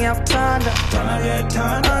 ayintwana ngiyakuthanda.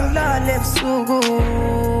 Angilale ebusuku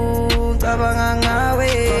ngicabanga ngawe,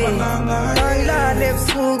 angilale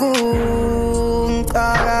ebusuku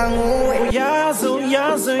ngicabanga nguwe.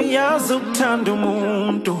 Uyazi ukuthanda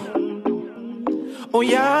umuntu.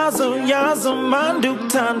 Uyazi manje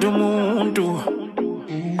ukuthanda umuntu.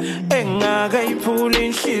 Engakayiphuli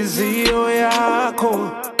inhliziyo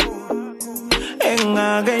yakho.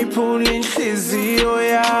 Engakayiphuli inhliziyo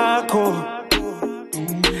yakho.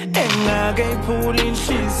 Engakayiphuli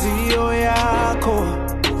inhliziyo yakho.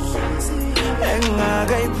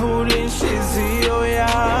 Engakayiphuli inhliziyo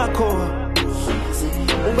yakho.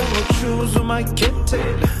 Ube ngochuza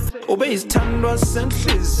umakethela, ube isithandwa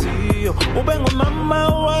senhliziyo, ube ngumama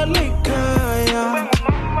walekhaya.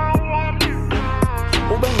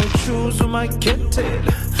 Ube choose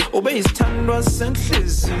umakhethela ube isithandwa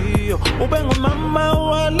senhliziyo ube ngumama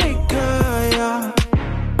walekhaya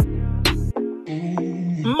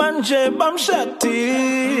manje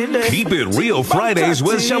bamshadile. Keep It Real Fridays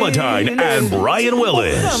with Celatine and Brian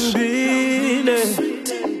Willis.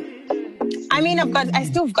 I mean, I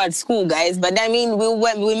still got school, guys, but I mean,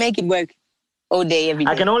 we make it work all day, every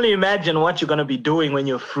day. I can only imagine what you're gonna be doing when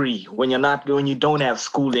you're free, when you don't have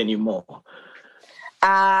school anymore.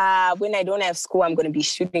 When I don't have school, I'm gonna be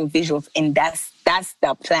shooting visuals, and that's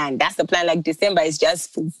the plan. That's the plan. Like December is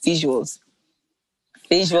just for visuals.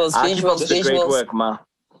 Keep up the great work, ma.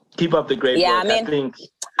 Keep up the great work.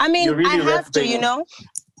 I mean, you're really I have to, you know.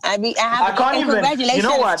 I have. I can't even. Congratulations, you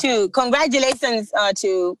know what? Congratulations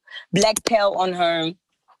to Black Pearl on her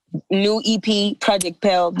new EP, Project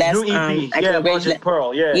Pearl. That's new EP. Project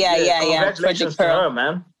Pearl. Yeah. Congratulations Project Pearl. to her,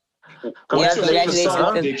 man. Congratulations.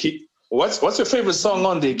 What's your favorite song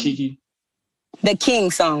on there, Kiki? The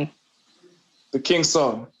King song. The King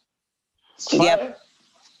song. Yep.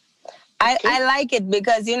 I like it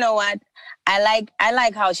because you know what? I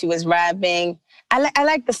like how she was rapping. I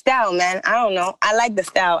like the style, man. I don't know. I like the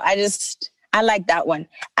style. I like that one.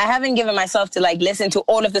 I haven't given myself to like listen to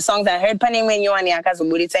all of the songs I heard.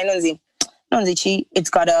 It's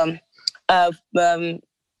got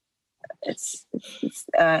it's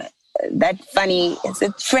that funny. Is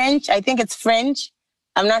it French? I think it's French.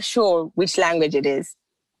 I'm not sure which language it is.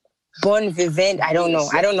 Bon Vivant. I don't know.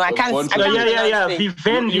 I can't.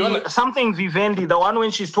 Vivendi. Something Vivendi. The one when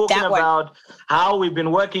she's talking about how we've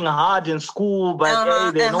been working hard in school, but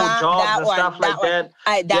there are no jobs and stuff like that.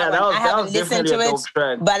 I haven't listened to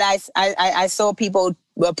it, but I saw people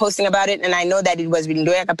were posting about it, and I know that it was with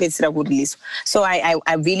Ndoya Kapetsira good list. So I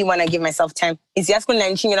really want to give myself time. It's just going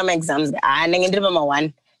to my exams.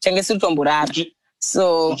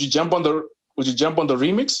 So would you jump on the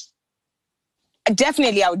remix?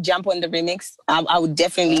 Definitely, I would jump on the remix. I would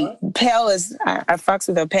definitely. Pearl is. I fucks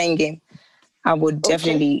with her pen game. I would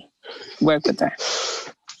definitely work with her.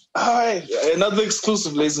 All right, another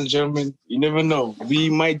exclusive, ladies and gentlemen. You never know. We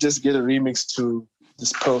might just get a remix to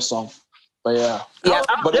this Pearl song. But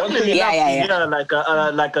but definitely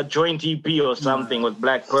like a joint EP or something with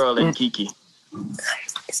Black Pearl and Kiki.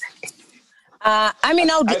 I mean,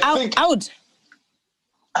 I would.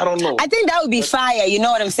 I don't know. I think that would be fire. You know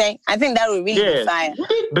what I'm saying? I think that would really be fire.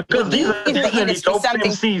 Because these are definitely dope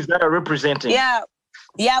MCs that are representing. Yeah,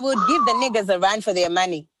 I would give the niggas a run for their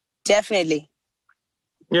money. Definitely.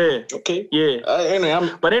 Yeah. Okay. Yeah.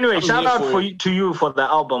 Anyway, shout out to you for the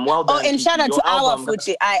album. Well done. Oh, and shout out to Awa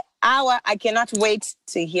Fuji. I cannot wait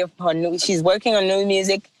to hear her new. She's working on new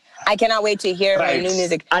music. I cannot wait to hear her new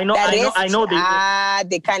music. I know.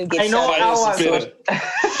 They can't get. I know.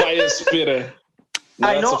 Fire spitter.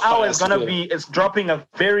 I know Awa is gonna be. It's dropping a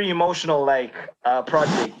very emotional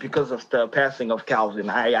project because of the passing of Calvin.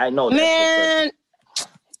 I know that. Man.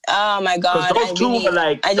 Oh my God. Those two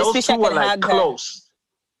were close.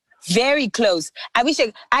 Very close. I wish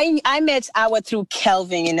I met Awa through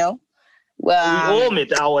Kelvin, you know. Well, we all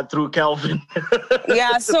met Awa through Kelvin.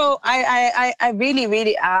 Yeah, so I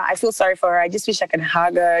really I feel sorry for her. I just wish I could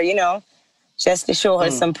hug her, you know, just to show her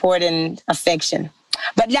support and affection.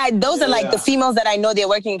 But those are like the females that I know they're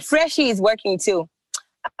working. Freshie is working too.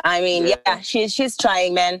 I mean, she's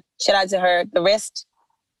trying, man. Shout out to her. The rest,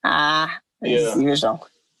 usual.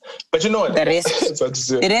 But you know what? The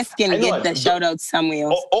rest can get the shout out somewhere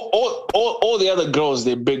else. All the other girls,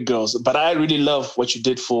 they're big girls. But I really love what you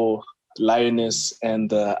did for Lioness and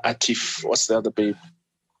Atif. What's the other babe?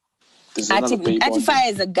 Atifai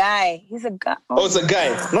is a guy. He's a guy. Oh, it's a guy.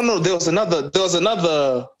 No, there was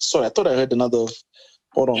another. Sorry, I thought I heard another.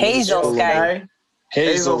 Hold on. Hazel guy.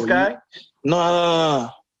 Hazel guy? No.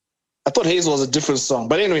 I thought Hazel was a different song.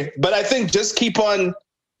 But anyway, I think just keep on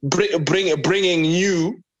bringing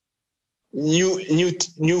new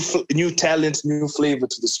talent, new flavor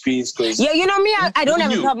to the streets. Yeah, you know me, I don't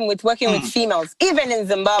have a problem with working with females, even in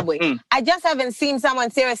Zimbabwe. I just haven't seen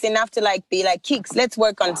someone serious enough to be like, Keeks, let's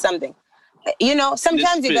work on something. You know,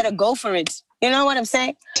 sometimes you gotta go for it. You know what I'm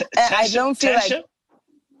saying? I don't feel like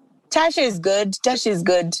Tasha is good. She's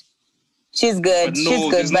good. She's good.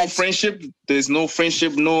 There's no friendship. There's no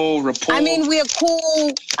friendship, no rapport. I mean, we're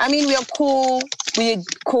cool. We're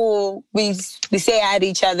cool. We say hi to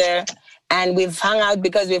each other, and we've hung out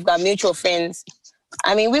because we've got mutual friends.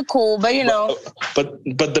 I mean, we're cool, but you know.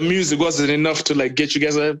 But the music wasn't enough to get you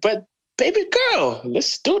guys. But baby girl,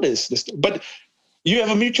 let's do this. But you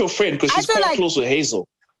have a mutual friend because she's quite close with Hazel.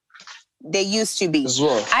 They used to be as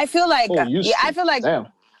well. I feel like Damn.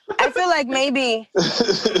 I feel like maybe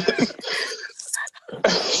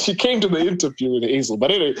She came to the interview with Hazel.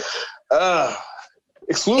 But anyway,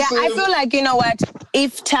 exclusive. Yeah, I feel like, you know what?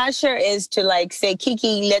 If Tasha is to like say,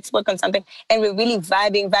 Kiki, let's work on something, and we're really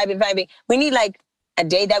vibing, we need like a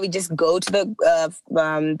day that we just go to the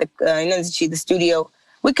studio.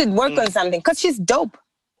 We could work on something because she's dope.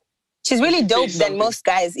 She's really dope than most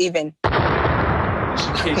guys even.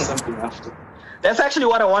 She case something after. That's actually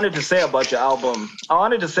what I wanted to say about your album. I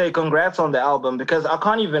wanted to say congrats on the album because I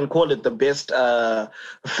can't even call it the best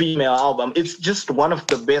female album. It's just one of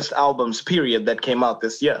the best albums, period, that came out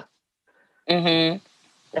this year. Mm-hmm.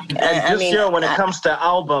 And this year, when it comes to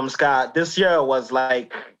albums, Scott, this year was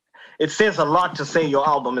like, it says a lot to say your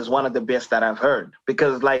album is one of the best that I've heard.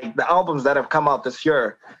 Because like the albums that have come out this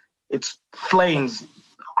year, it's flames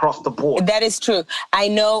across the board. That is true. I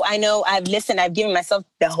know. I've listened. I've given myself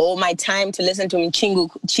my time to listen to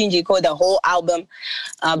Chinjiko, the whole album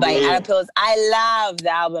by Arapils. I love the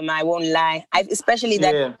album. I won't lie. Especially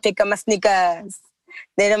that Pick Up My Sneakers.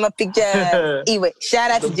 Then I'm a picture. Anyway, shout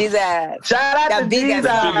out to Jesus. Shout out to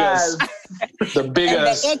Jesus. The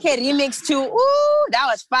biggest. And the AK remix too. Ooh, that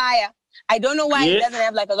was fire. I don't know why it doesn't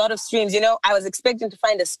have like a lot of streams. You know, I was expecting to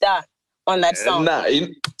find a star on that song. Nah,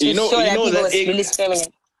 you know that really screaming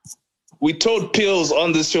it. We told Pills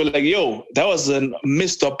on this show, like, yo, that was a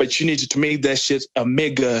missed opportunity to make that shit a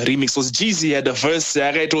mega remix. Because Jeezy had the verse,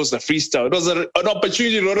 it was a freestyle. It was an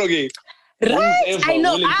opportunity, okay. Right, I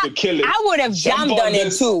know. I would have jumped on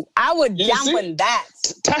it too. I would jump on that.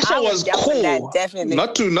 Tasha was cool. That, definitely.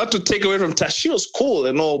 Not to take away from Tasha. She was cool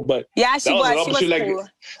and all, but yeah, she was cool.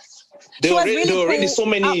 There were already so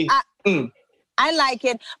many. I like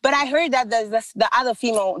it, but I heard that the other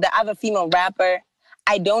female rapper.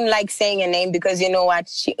 I don't like saying her name because you know what?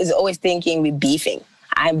 She is always thinking we're beefing.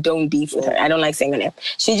 I don't beef with her. I don't like saying her name.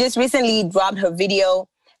 She just recently dropped her video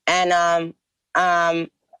and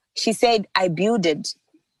she said, I build it.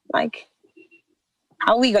 Like,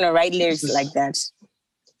 how are we going to write lyrics like that?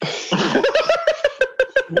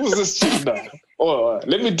 Who's this chick now? Oh,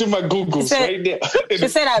 let me do my Googles right there. She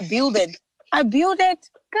said, I build it. I build it?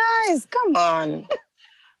 Guys, come on.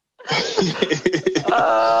 How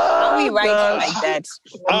are we writing like that?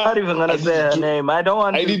 I'm not even going to say her name. I don't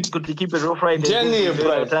want to keep it real Friday. Jenny,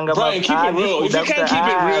 Brian, keep it real. If you can't keep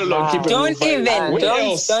it real, don't keep it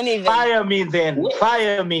real. Don't even. Fire me then.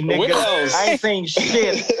 Fire me, nigga. I ain't saying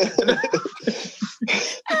shit.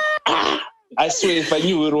 I swear if I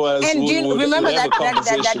knew it was. And do you remember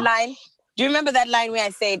that line? Do you remember that line where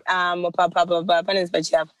I said,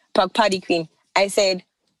 Party Queen? I said,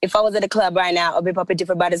 if I was at a club right now, I'll be popping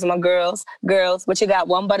different bodies of my girls, but you got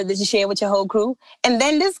one bottle that you share with your whole crew. And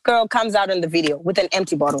then this girl comes out in the video with an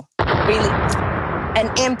empty bottle. Really?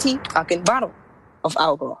 An empty fucking bottle of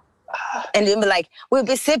alcohol. And then be like, we'll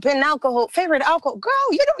be sipping alcohol. Favorite alcohol? Girl,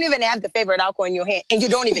 you don't even have the favorite alcohol in your hand. And you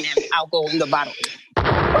don't even have alcohol in the bottle.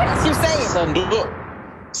 What is you saying?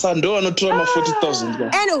 Sando no trauma 40,000.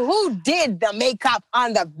 And who did the makeup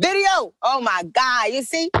on the video? Oh my God, you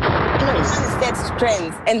see? Sets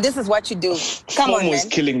trends, and this is what you do. Come on, man. is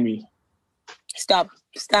killing me. Stop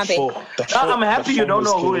it. I'm happy you don't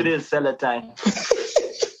know who it is, Celatine.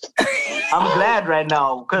 I'm glad right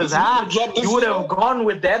now, because you would have gone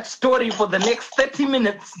with that story for the next 30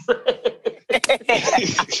 minutes.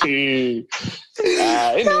 Anyway,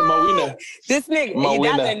 my winner. This nigga, he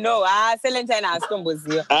doesn't know. Celatine was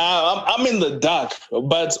here. I'm in the dark,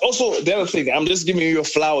 but also the other thing, I'm just giving you your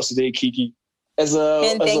flowers today, Kiki. As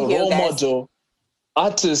a role model,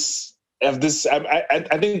 artists have this. I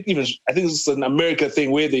think it's an American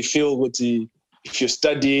thing where they feel if you're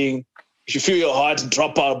studying, if you feel your heart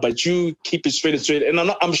drop out, but you keep it straight. And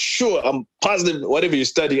I'm positive whatever you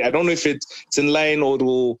study, I don't know if it's in line or it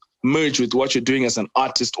will merge with what you're doing as an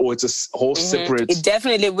artist or it's a whole separate. It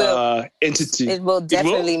definitely will entity. It will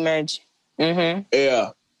definitely merge. Mm-hmm.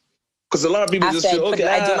 Yeah, because a lot of people After just feel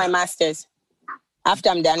I do my masters. After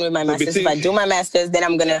I'm done with my masters, if I do my masters, then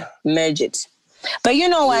I'm going to merge it. But you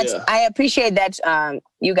know what? Yeah. I appreciate that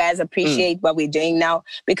you guys appreciate what we're doing now.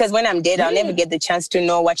 Because when I'm dead, I'll never get the chance to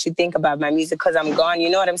know what you think about my music because I'm gone.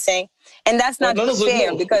 You know what I'm saying? And that's not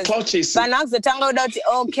fair because Vanox the tango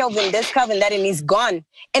Kelvin, this Kelvin, that, and he's gone.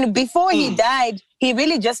 And before he died, he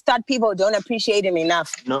really just thought people don't appreciate him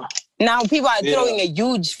enough. No. Now people are throwing a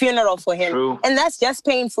huge funeral for him. True. And that's just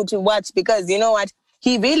painful to watch because you know what?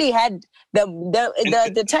 He really had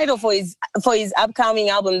the title for his upcoming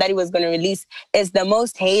album that he was going to release is the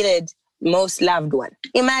most hated, most loved one.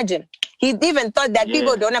 Imagine. He even thought that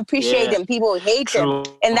people don't appreciate him. People hate him.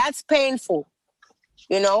 And that's painful.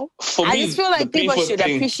 You know? I just feel like people should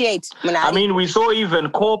appreciate Munadi. I mean, we saw even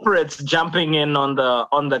corporates jumping in on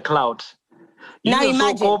the clout. Now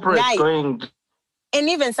imagine. Corporates going... And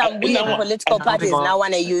even some weird political parties now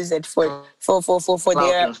want to use it for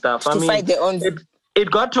their stuff. to fight their own. It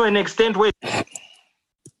got to an extent where.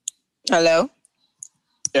 Hello,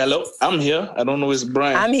 I'm here. I don't know, it's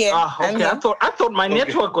Brian. I'm here. Okay. I'm here. I thought my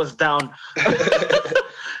network was down.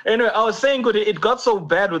 Anyway, I was saying it got so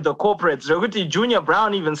bad with the corporates. Junior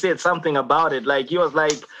Brown even said something about it. Like he was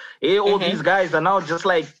like, hey, all these guys are now just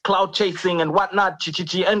like cloud chasing and whatnot.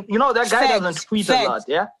 And you know, that guy doesn't tweet a lot,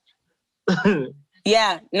 yeah?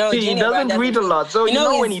 Yeah, no, he doesn't tweet a lot. So you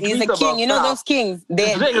know when he's a king. You know those kings.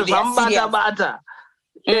 They're serious.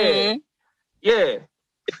 Yeah. Yeah.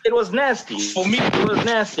 It was nasty. For me, it was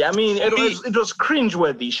nasty. I mean, it was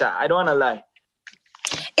cringeworthy, Sha. I don't want to lie.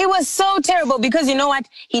 It was so terrible because you know what?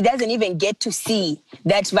 He doesn't even get to see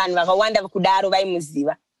that Van Vakawanda Kudaro by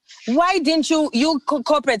Muziva. Why didn't you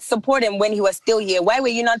corporate support him when he was still here? Why were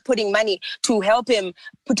you not putting money to help him,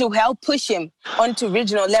 to help push him onto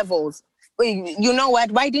regional levels? You know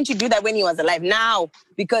what? Why didn't you do that when he was alive? Now,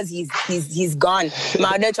 because he's gone.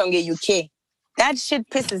 Maudatonge UK. That shit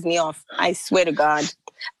pisses me off. I swear to God.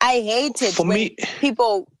 I hate it when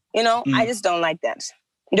people, you know, I just don't like that.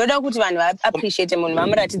 Ndoda kuti vanhu appreciate munhu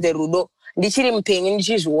vamuratidze rudo ndichiri mupenyu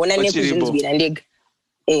ndichizviona nekuzvinzwira ndega.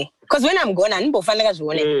 Because when I'm gone, handimbofanira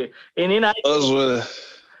zvione.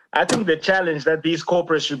 I think the challenge that these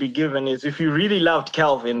corporates should be given is if you really loved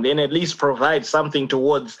Calvin, then at least provide something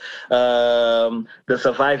towards the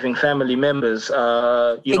surviving family members.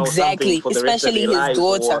 Exactly, something for the especially rest of their his lives,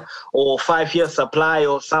 daughter. or 5-year supply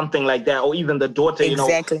or something like that, or even the daughter,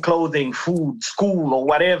 Exactly. Clothing, food, school, or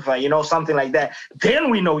whatever, something like that. Then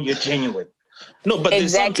we know you're genuine. No, but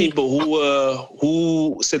there's some people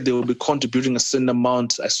who said they will be contributing a certain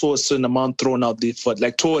amount. I saw a certain amount thrown out there for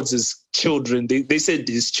towards his children. They said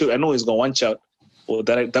his children. I know he's got one child, or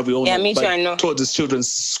that we all know. Me too, I know. Towards his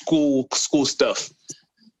children's school stuff.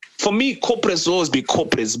 For me, corporates will always be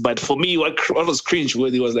corporates. But for me, what was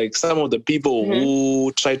cringeworthy was some of the people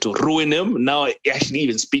who tried to ruin him. Now, actually,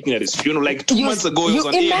 even speaking at his funeral, 2 months ago, he was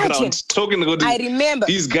on Airground talking about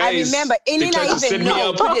these guys. I remember. And they tried to set me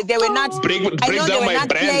up. They were not break down my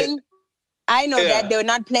brand. I know that they were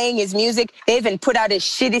not playing his music. They even put out a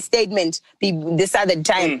shitty statement this other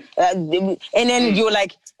time. And then you're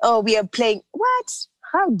like, oh, we are playing. What?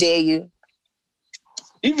 How dare you?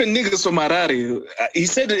 Even niggas from Harare, he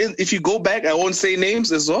said if you go back, I won't say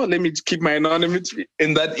names as well. Let me keep my anonymity.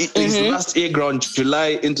 In that his last Airground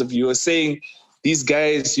July interview, he was saying, these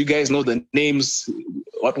guys, you guys know the names,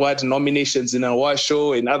 what nominations in our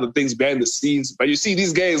show and other things behind the scenes. But you see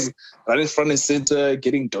these guys running front and center,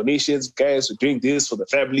 getting donations, guys who are doing this for the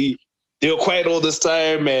family. They were quiet all this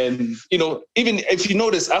time. And, even if you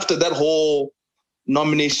notice, after that whole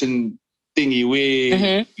nomination thingy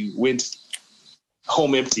where he went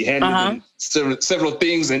home empty-handed and several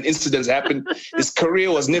things and incidents happened, his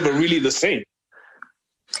career was never really the same.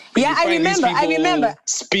 Yeah, I remember.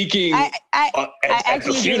 Speaking I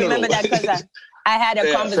actually do remember that because I had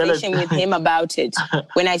a conversation with him about it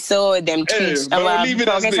when I saw them tweet about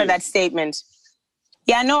that statement.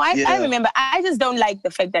 Yeah, no, I remember. I just don't like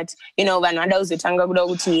the fact that,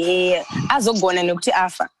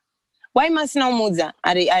 why must no Muza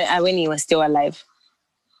when he was still alive?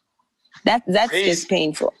 That's crazy. Just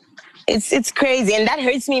painful. It's crazy, and that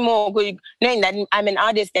hurts me more knowing that I'm an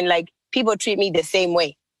artist and people treat me the same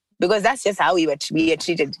way, because that's just how we are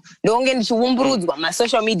treated. Don't get my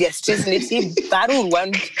social media streets. This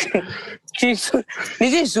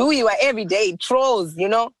is who you are every day. Trolls,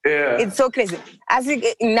 Yeah. It's so crazy. As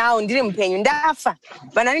now ndiri mpenyu ndafa.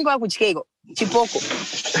 Banani kwa kuchikego. Chipoko.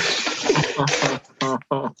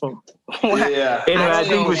 Yeah. Anyway, I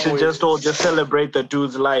think we should just celebrate the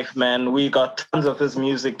dude's life, man. We got tons of his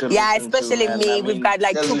music to listen to. Especially me. We've got 2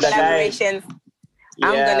 collaborations.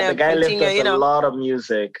 The guy left us a lot of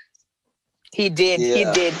music. He did. Yeah. He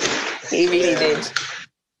did. He really did.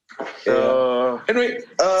 So anyway,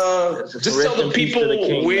 just tell the people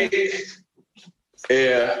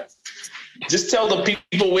just tell the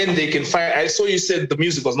people when they can find. I saw you said the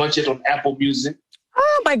music was not yet on Apple Music.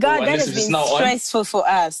 Oh my God, that has been stressful for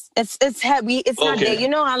us. It's heavy. It's not there. You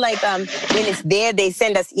know how when it's there, they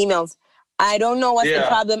send us emails. I don't know what's the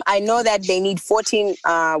problem. I know that they need 14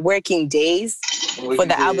 working days for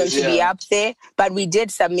the album to be up there, but we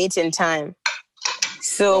did submit in time.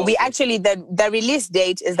 So we actually, the release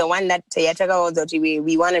date is the one that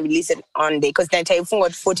we want to release it on day, because then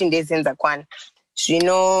 14 days in Zakwan.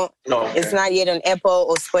 So, it's not yet on Apple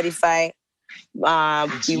or Spotify.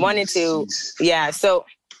 We wanted to, so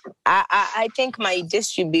I think my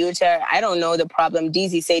distributor, I don't know the problem.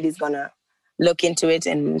 DZ said he's going to look into it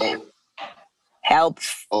and help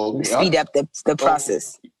speed up the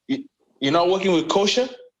process. You're not working with Kosha?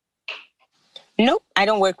 Nope, I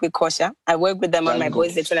don't work with Kosha. I work with them on my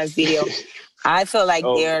Boys the Trainers video. I feel like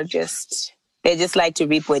they just like to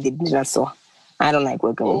reap where they did not sow. I don't like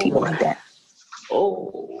working with people like that.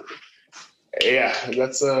 Oh, yeah,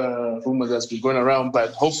 that's a rumor that's been going around,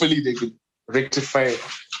 but hopefully they could rectify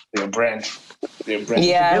their brand.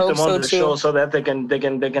 Yeah, I hope them on so the too. show so that they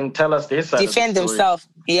can tell us this. Defend themselves.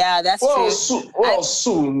 Yeah, that's true.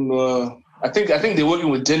 Soon. I think they're working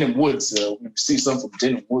with Denim Woods. We see some from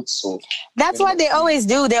Denim Woods. So that's what they always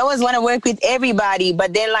do. They always want to work with everybody,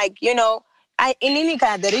 but then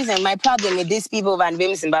the reason my problem with these people van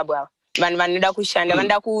Vim Zimbabwe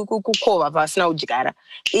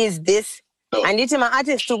is this. I need my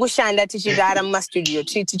artists to kushanda tichigara mu studio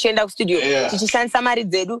tichenda ku studio tichishandisa mari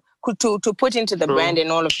dzedu to put into the brand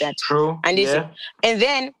and all of that. True. And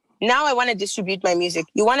then now I want to distribute my music.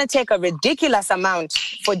 You want to take a ridiculous amount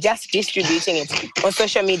for just distributing it on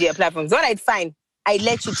social media platforms. All right, fine. I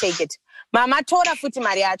let you take it. Matora futi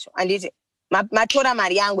mari yacho anditi matora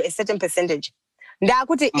mari yangu a certain percentage.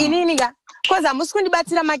 Ndakuti ininiga because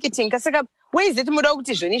amusikundibatsira marketing kasaka where is it muda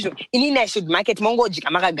kuti zvonisho inini I should market mongojika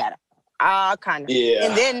makagara. And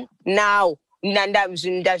then now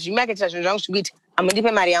ndazvimarketera zvinhu zvangu zvikuiti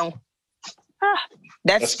amundipe mari yangu.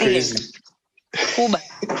 That's crazy. Kuba.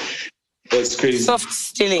 That's crazy. Soft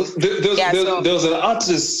stealing. There was an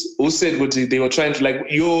artist who said they were trying to, like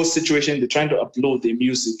your situation, they're trying to upload their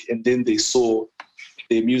music and then they saw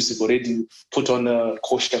their music already put on a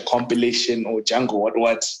Kosha compilation or Django,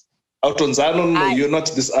 what. Out on Zanon, no, you're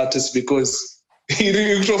not this artist because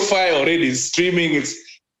you file already streaming, it's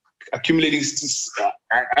accumulating.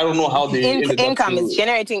 I don't know how they ended income. Up it's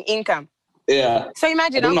generating income. Yeah. So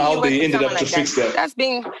imagine I don't know how they ended up to fix that.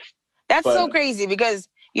 That's so crazy because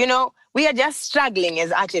we are just struggling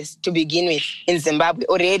as artists to begin with in Zimbabwe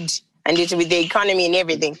already, and it's with the economy and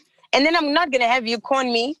everything. And then I'm not gonna have you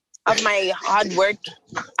con me of my hard work.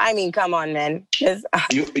 I mean, come on, man.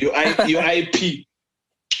 Your IP.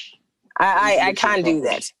 I can't do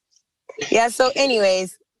that. Yeah. So,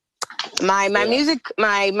 anyways. My music,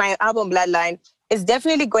 my album Bloodline is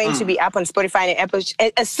definitely going to be up on Spotify and Apple.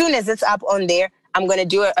 As soon as it's up on there, I'm going to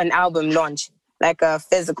do an album launch, like a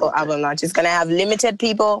physical album launch. It's going to have limited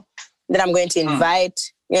people that I'm going to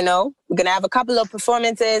invite. We're going to have a couple of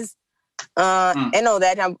performances and all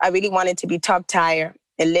that. I really want it to be top tier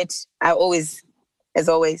and lit. As always.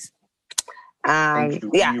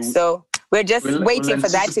 So we're just waiting for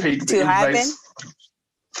that to happen.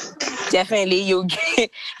 Definitely,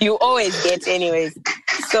 you always get anyways.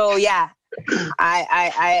 So yeah,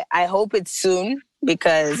 I hope it's soon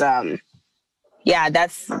because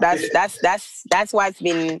that's what's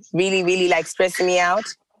been really like stressing me out.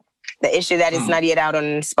 The issue that it's not yet out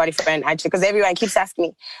on Spotify and actually because everyone keeps asking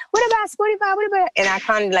me, what about Spotify? What about? And I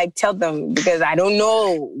can't tell them because I don't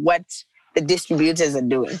know what the distributors are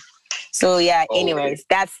doing. So yeah, anyways,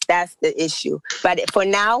 that's the issue. But for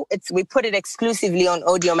now, we put it exclusively on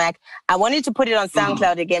Audiomack. I wanted to put it on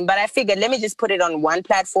SoundCloud again, but I figured let me just put it on one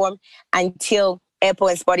platform until Apple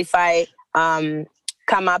and Spotify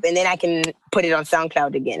come up, and then I can put it on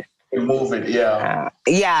SoundCloud again. Remove it, yeah.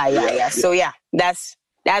 Yeah. So yeah, that's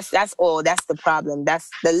all. That's the problem. That's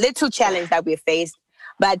the little challenge that we faced.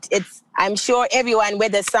 But I'm sure everyone,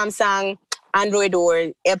 whether Samsung, Android,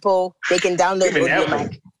 or Apple, they can download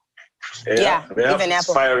Audiomack. Yeah, even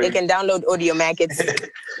Apple. They can download Audiomack.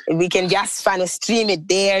 We can just find stream it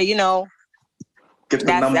there, Get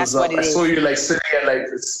the numbers up. I saw you sitting at I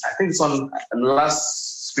think it's on the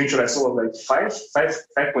last screenshot I saw of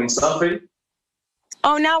 5 point something.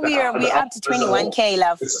 Oh, now we're up to 21K,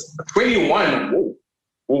 love. It's 21.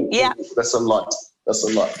 Whoa. Yeah. That's a lot. I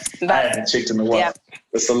haven't checked in a while. Yeah.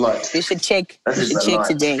 That's a lot. You should check.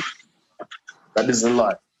 Today. That is a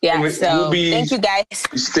lot. Yeah, anyway, thank you guys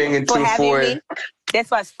staying in tune for it. This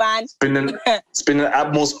was fun. It's been an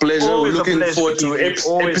utmost pleasure. We're looking forward to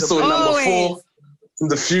episode number 4 in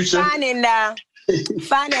the future. Fun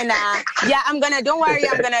and I'm gonna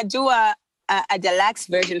do a deluxe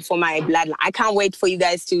version for my Bloodline. I can't wait for you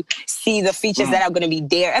guys to see the features that are gonna be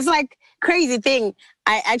there. It's crazy thing.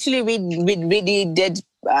 I actually really did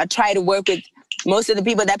try to work with most of the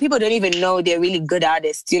people that people don't even know they're really good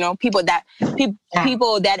artists, people that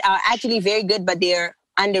are actually very good, but they're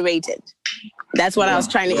underrated. That's what I was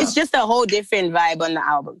trying to, it's just a whole different vibe on the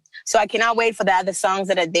album. So I cannot wait for the other songs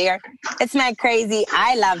that are there. It's not crazy.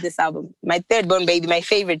 I love this album. My third born baby, my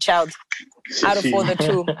favorite child out of all the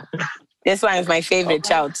two. This one is my favorite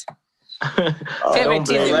child. Favorite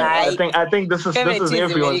I think this is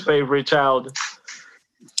everyone's favorite child.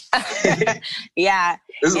 Yeah.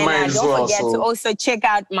 And don't forget to also check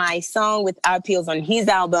out my song with RPLs on his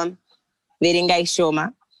album. Viringai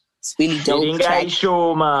Shoma. It's really dope. Viringai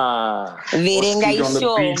Shoma. Viringai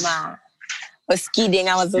Shoma. Was skidding.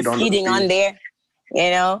 I was skidding on there,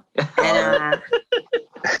 you know. And,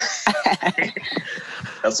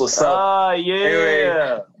 that's what's up. Oh,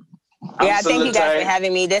 yeah. Anyway, thank you guys for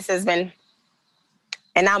having me. This has been...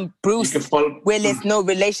 And I'm Bruce Willis, no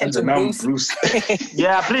relation to Bruce.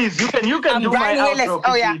 Yeah, please, you can I'm do Brian my Willis. outro.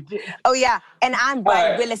 Oh yeah, and I'm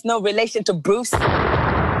Brian Willis, no relation to Bruce. Thank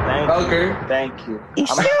you.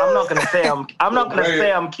 I'm not gonna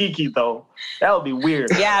say I'm Kiki though. That would be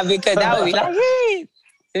weird. Yeah, because that would be like, hey.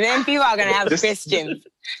 Then people are gonna have questions.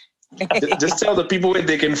 Just tell the people where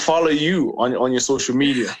they can follow you on your social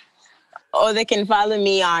media. Or they can follow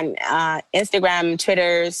me on Instagram,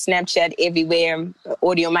 Twitter, Snapchat, everywhere,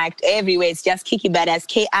 Audio Mac, everywhere. It's just Kiki Badass,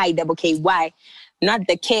 K-I-K-K-Y, not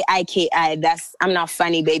the K-I-K-I. I'm not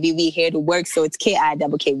funny, baby. We here to work, so it's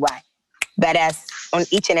K-I-K-K-Y. Badass on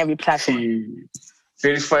each and every platform.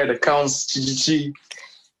 Verified accounts, Chi-Chi-Chi.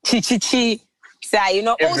 Chi-Chi-Chi. So, you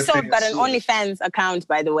know, also I've got an OnlyFans account,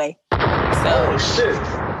 by the way. So, oh, shit.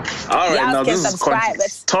 All right, now this is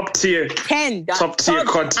top tier. Top tier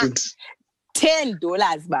content.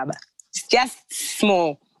 $10, Baba. It's just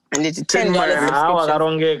small. And it's $10.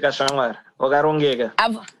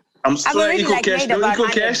 I'm still already Eco Cash. made about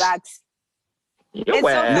 $100. It's so funny.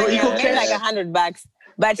 I made like $100.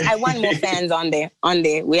 But I want more fans on there.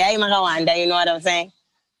 We are in Magawanda, you know what I'm saying?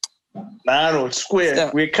 Nah, no, square.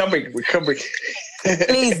 So, we're coming.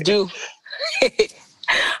 Please do. All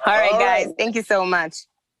right, guys. Thank you so much.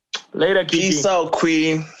 Later, Kiki. Peace out,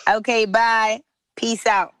 Queen. Okay, bye. Peace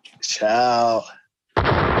out. Ciao.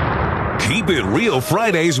 Keep It Real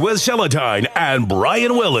Fridays with Celatine and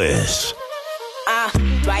Brian Willis.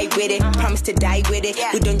 Ride with it, promise to die with it.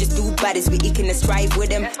 We don't just do bodies, we can strive with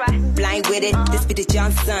them. Blind with it, this be the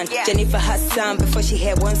Johnson. Jennifer her son before she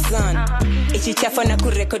had one son. Ichi chafa na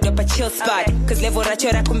kurecord up a chill spot. Cause level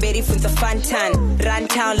rachora kumberi funza fantan.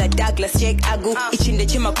 Rantown la Douglas, Jake Agu. Ichi the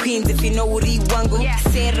chima queens if you know uri wangu.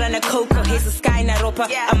 Sarah na Coco, Hazel Sky na ropa.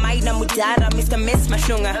 Amai na Mudara, Mr. Miss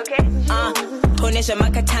Mashunga. Honesha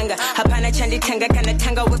makatanga. Hapana chandi tanga kana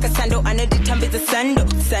tanga weka sando. Anoditambiza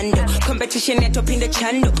sando. Competition neto pinda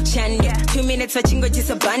chando. 2 minutes for chingo just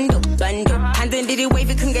a bando. And then did it wave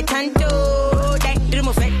it couldn't get tanto. That did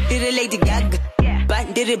it fat, did it Lady Gaga.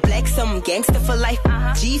 But did it black, some gangster for life.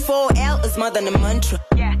 G4L is more than a mantra.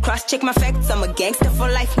 Cross check my facts, I'm a gangster for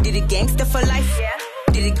life. Did it gangster for life?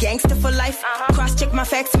 Did it gangster for life? Cross check my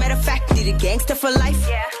facts, matter of fact. Did it gangster for life?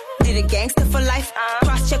 Did it gangster for life?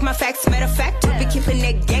 Cross check my facts, matter of fact. We keeping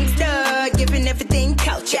it gangster, giving everything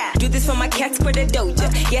culture. Do this for my cats for the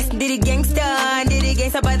doja. Yes, did it gangster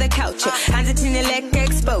by the culture. Hands it in the leg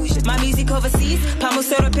exposure. My music overseas,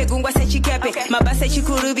 Pamusoro Pegungwa said she kept it. My bass said she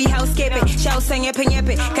could be housekeeping. Shao sang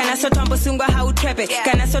yepe. Kana sotombo sungwa how trepe.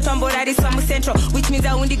 Kana sotombo radi samu central. Which means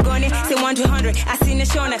I undi gone. Say 1 to 100. I seen the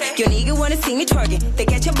shona. Your nigga wanna see me twerking. They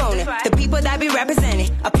get your boner. The people that be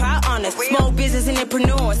representing are proud honors. Small business and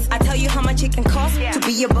entrepreneurs. I tell you how much it can cost to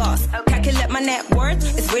be your boss. Calculate my net worth,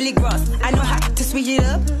 it's really gross. I know how to switch it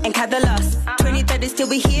up and cut the loss. 2030 still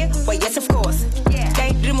be here? Well, yes, of course.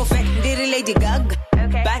 Can't remove it, did it Lady Gaga.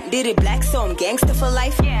 But did it black, so I'm gangster for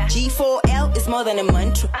life. G4L is more than a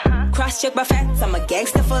mantra. Cross check my facts, I'm a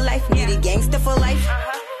gangster for life. Did it gangster for life?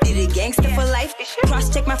 Did it gangster for life? Cross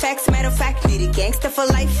check my facts, matter of fact. Did it gangster for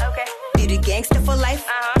life? Did it gangster for life?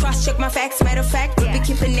 Cross check my facts, matter of fact. We be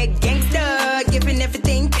keeping it gangster, giving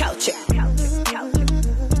everything culture.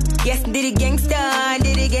 Yes, did it gangster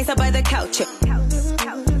by the culture.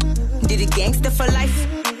 Did it gangster for life?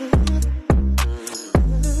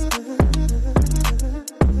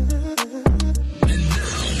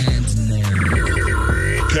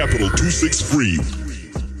 Capital 263.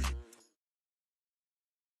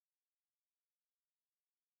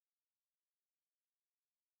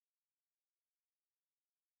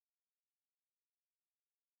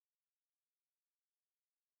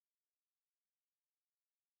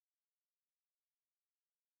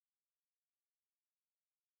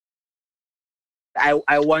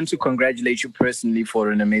 I want to congratulate you personally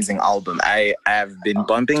for an amazing album. I have been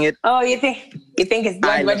bumping it. Oh, you think it's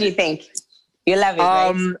good? What do you think? You love it,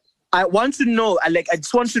 right? I want to know, I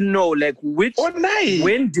just want to know, which... Oh, nice.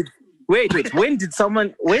 When did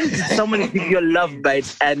someone give you a love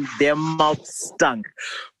bite and their mouth stunk?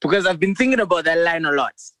 Because I've been thinking about that line a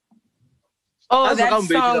lot. Oh, that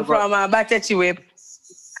song from Batechi Whip.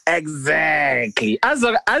 Exactly. I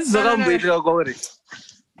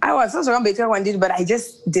was also going to be one did, but I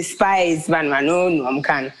just despise Van Manon.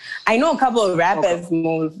 I know a couple of rappers,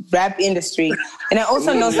 more rap industry, and I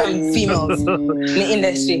also know some females in the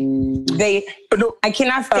industry. I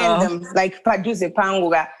cannot stand them. Like produce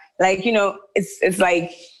panguga. Like, you know, it's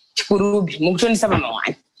like Churubi.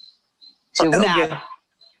 Okay.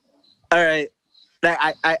 All right. Like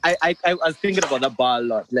I was thinking about that bar a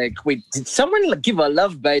lot. Like, wait, did someone like give a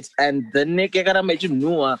love bite and the neck gotta make him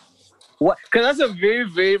know what? Because that's a very,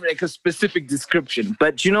 very like a specific description.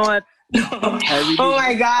 But you know what? Really, oh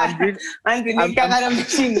my God! No,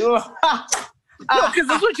 because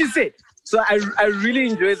that's what you said. So I really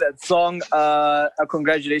enjoyed that song.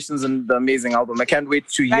 Congratulations on the amazing album. I can't wait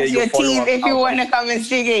to hear your team. If you want to come and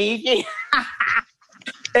sing it,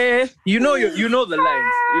 you know the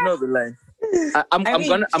lines. You know the lines. I'm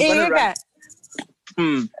gonna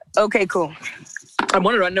run. Okay, cool. I'm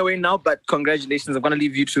gonna run away now, but congratulations. I'm gonna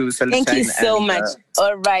leave you to celebrate. Thank you so much.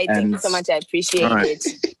 All right, thank you so much. I appreciate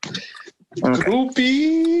it. Okay.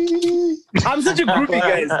 Groupie. I'm such a groupie,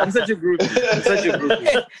 guys. I'm such a groupie.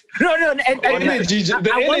 No. The energy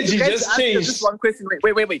just changed. Just one question.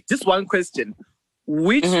 Wait. Just one question.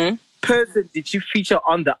 Which person did she feature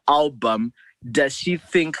on the album? Does she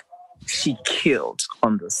think she killed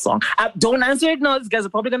on the song? Don't answer it now. These guys are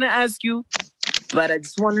probably gonna ask you, but I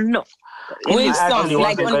just want to know. Which song?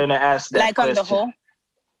 Like on the whole?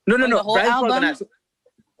 No. The whole album?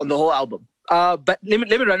 On the whole album. But let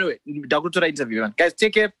me run away. Dakutura interview, man. Guys,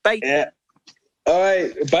 take care. Bye. Yeah. All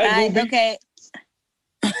right. Bye. Okay.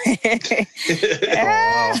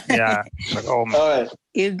 Yeah. All right.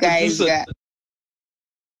 You guys got.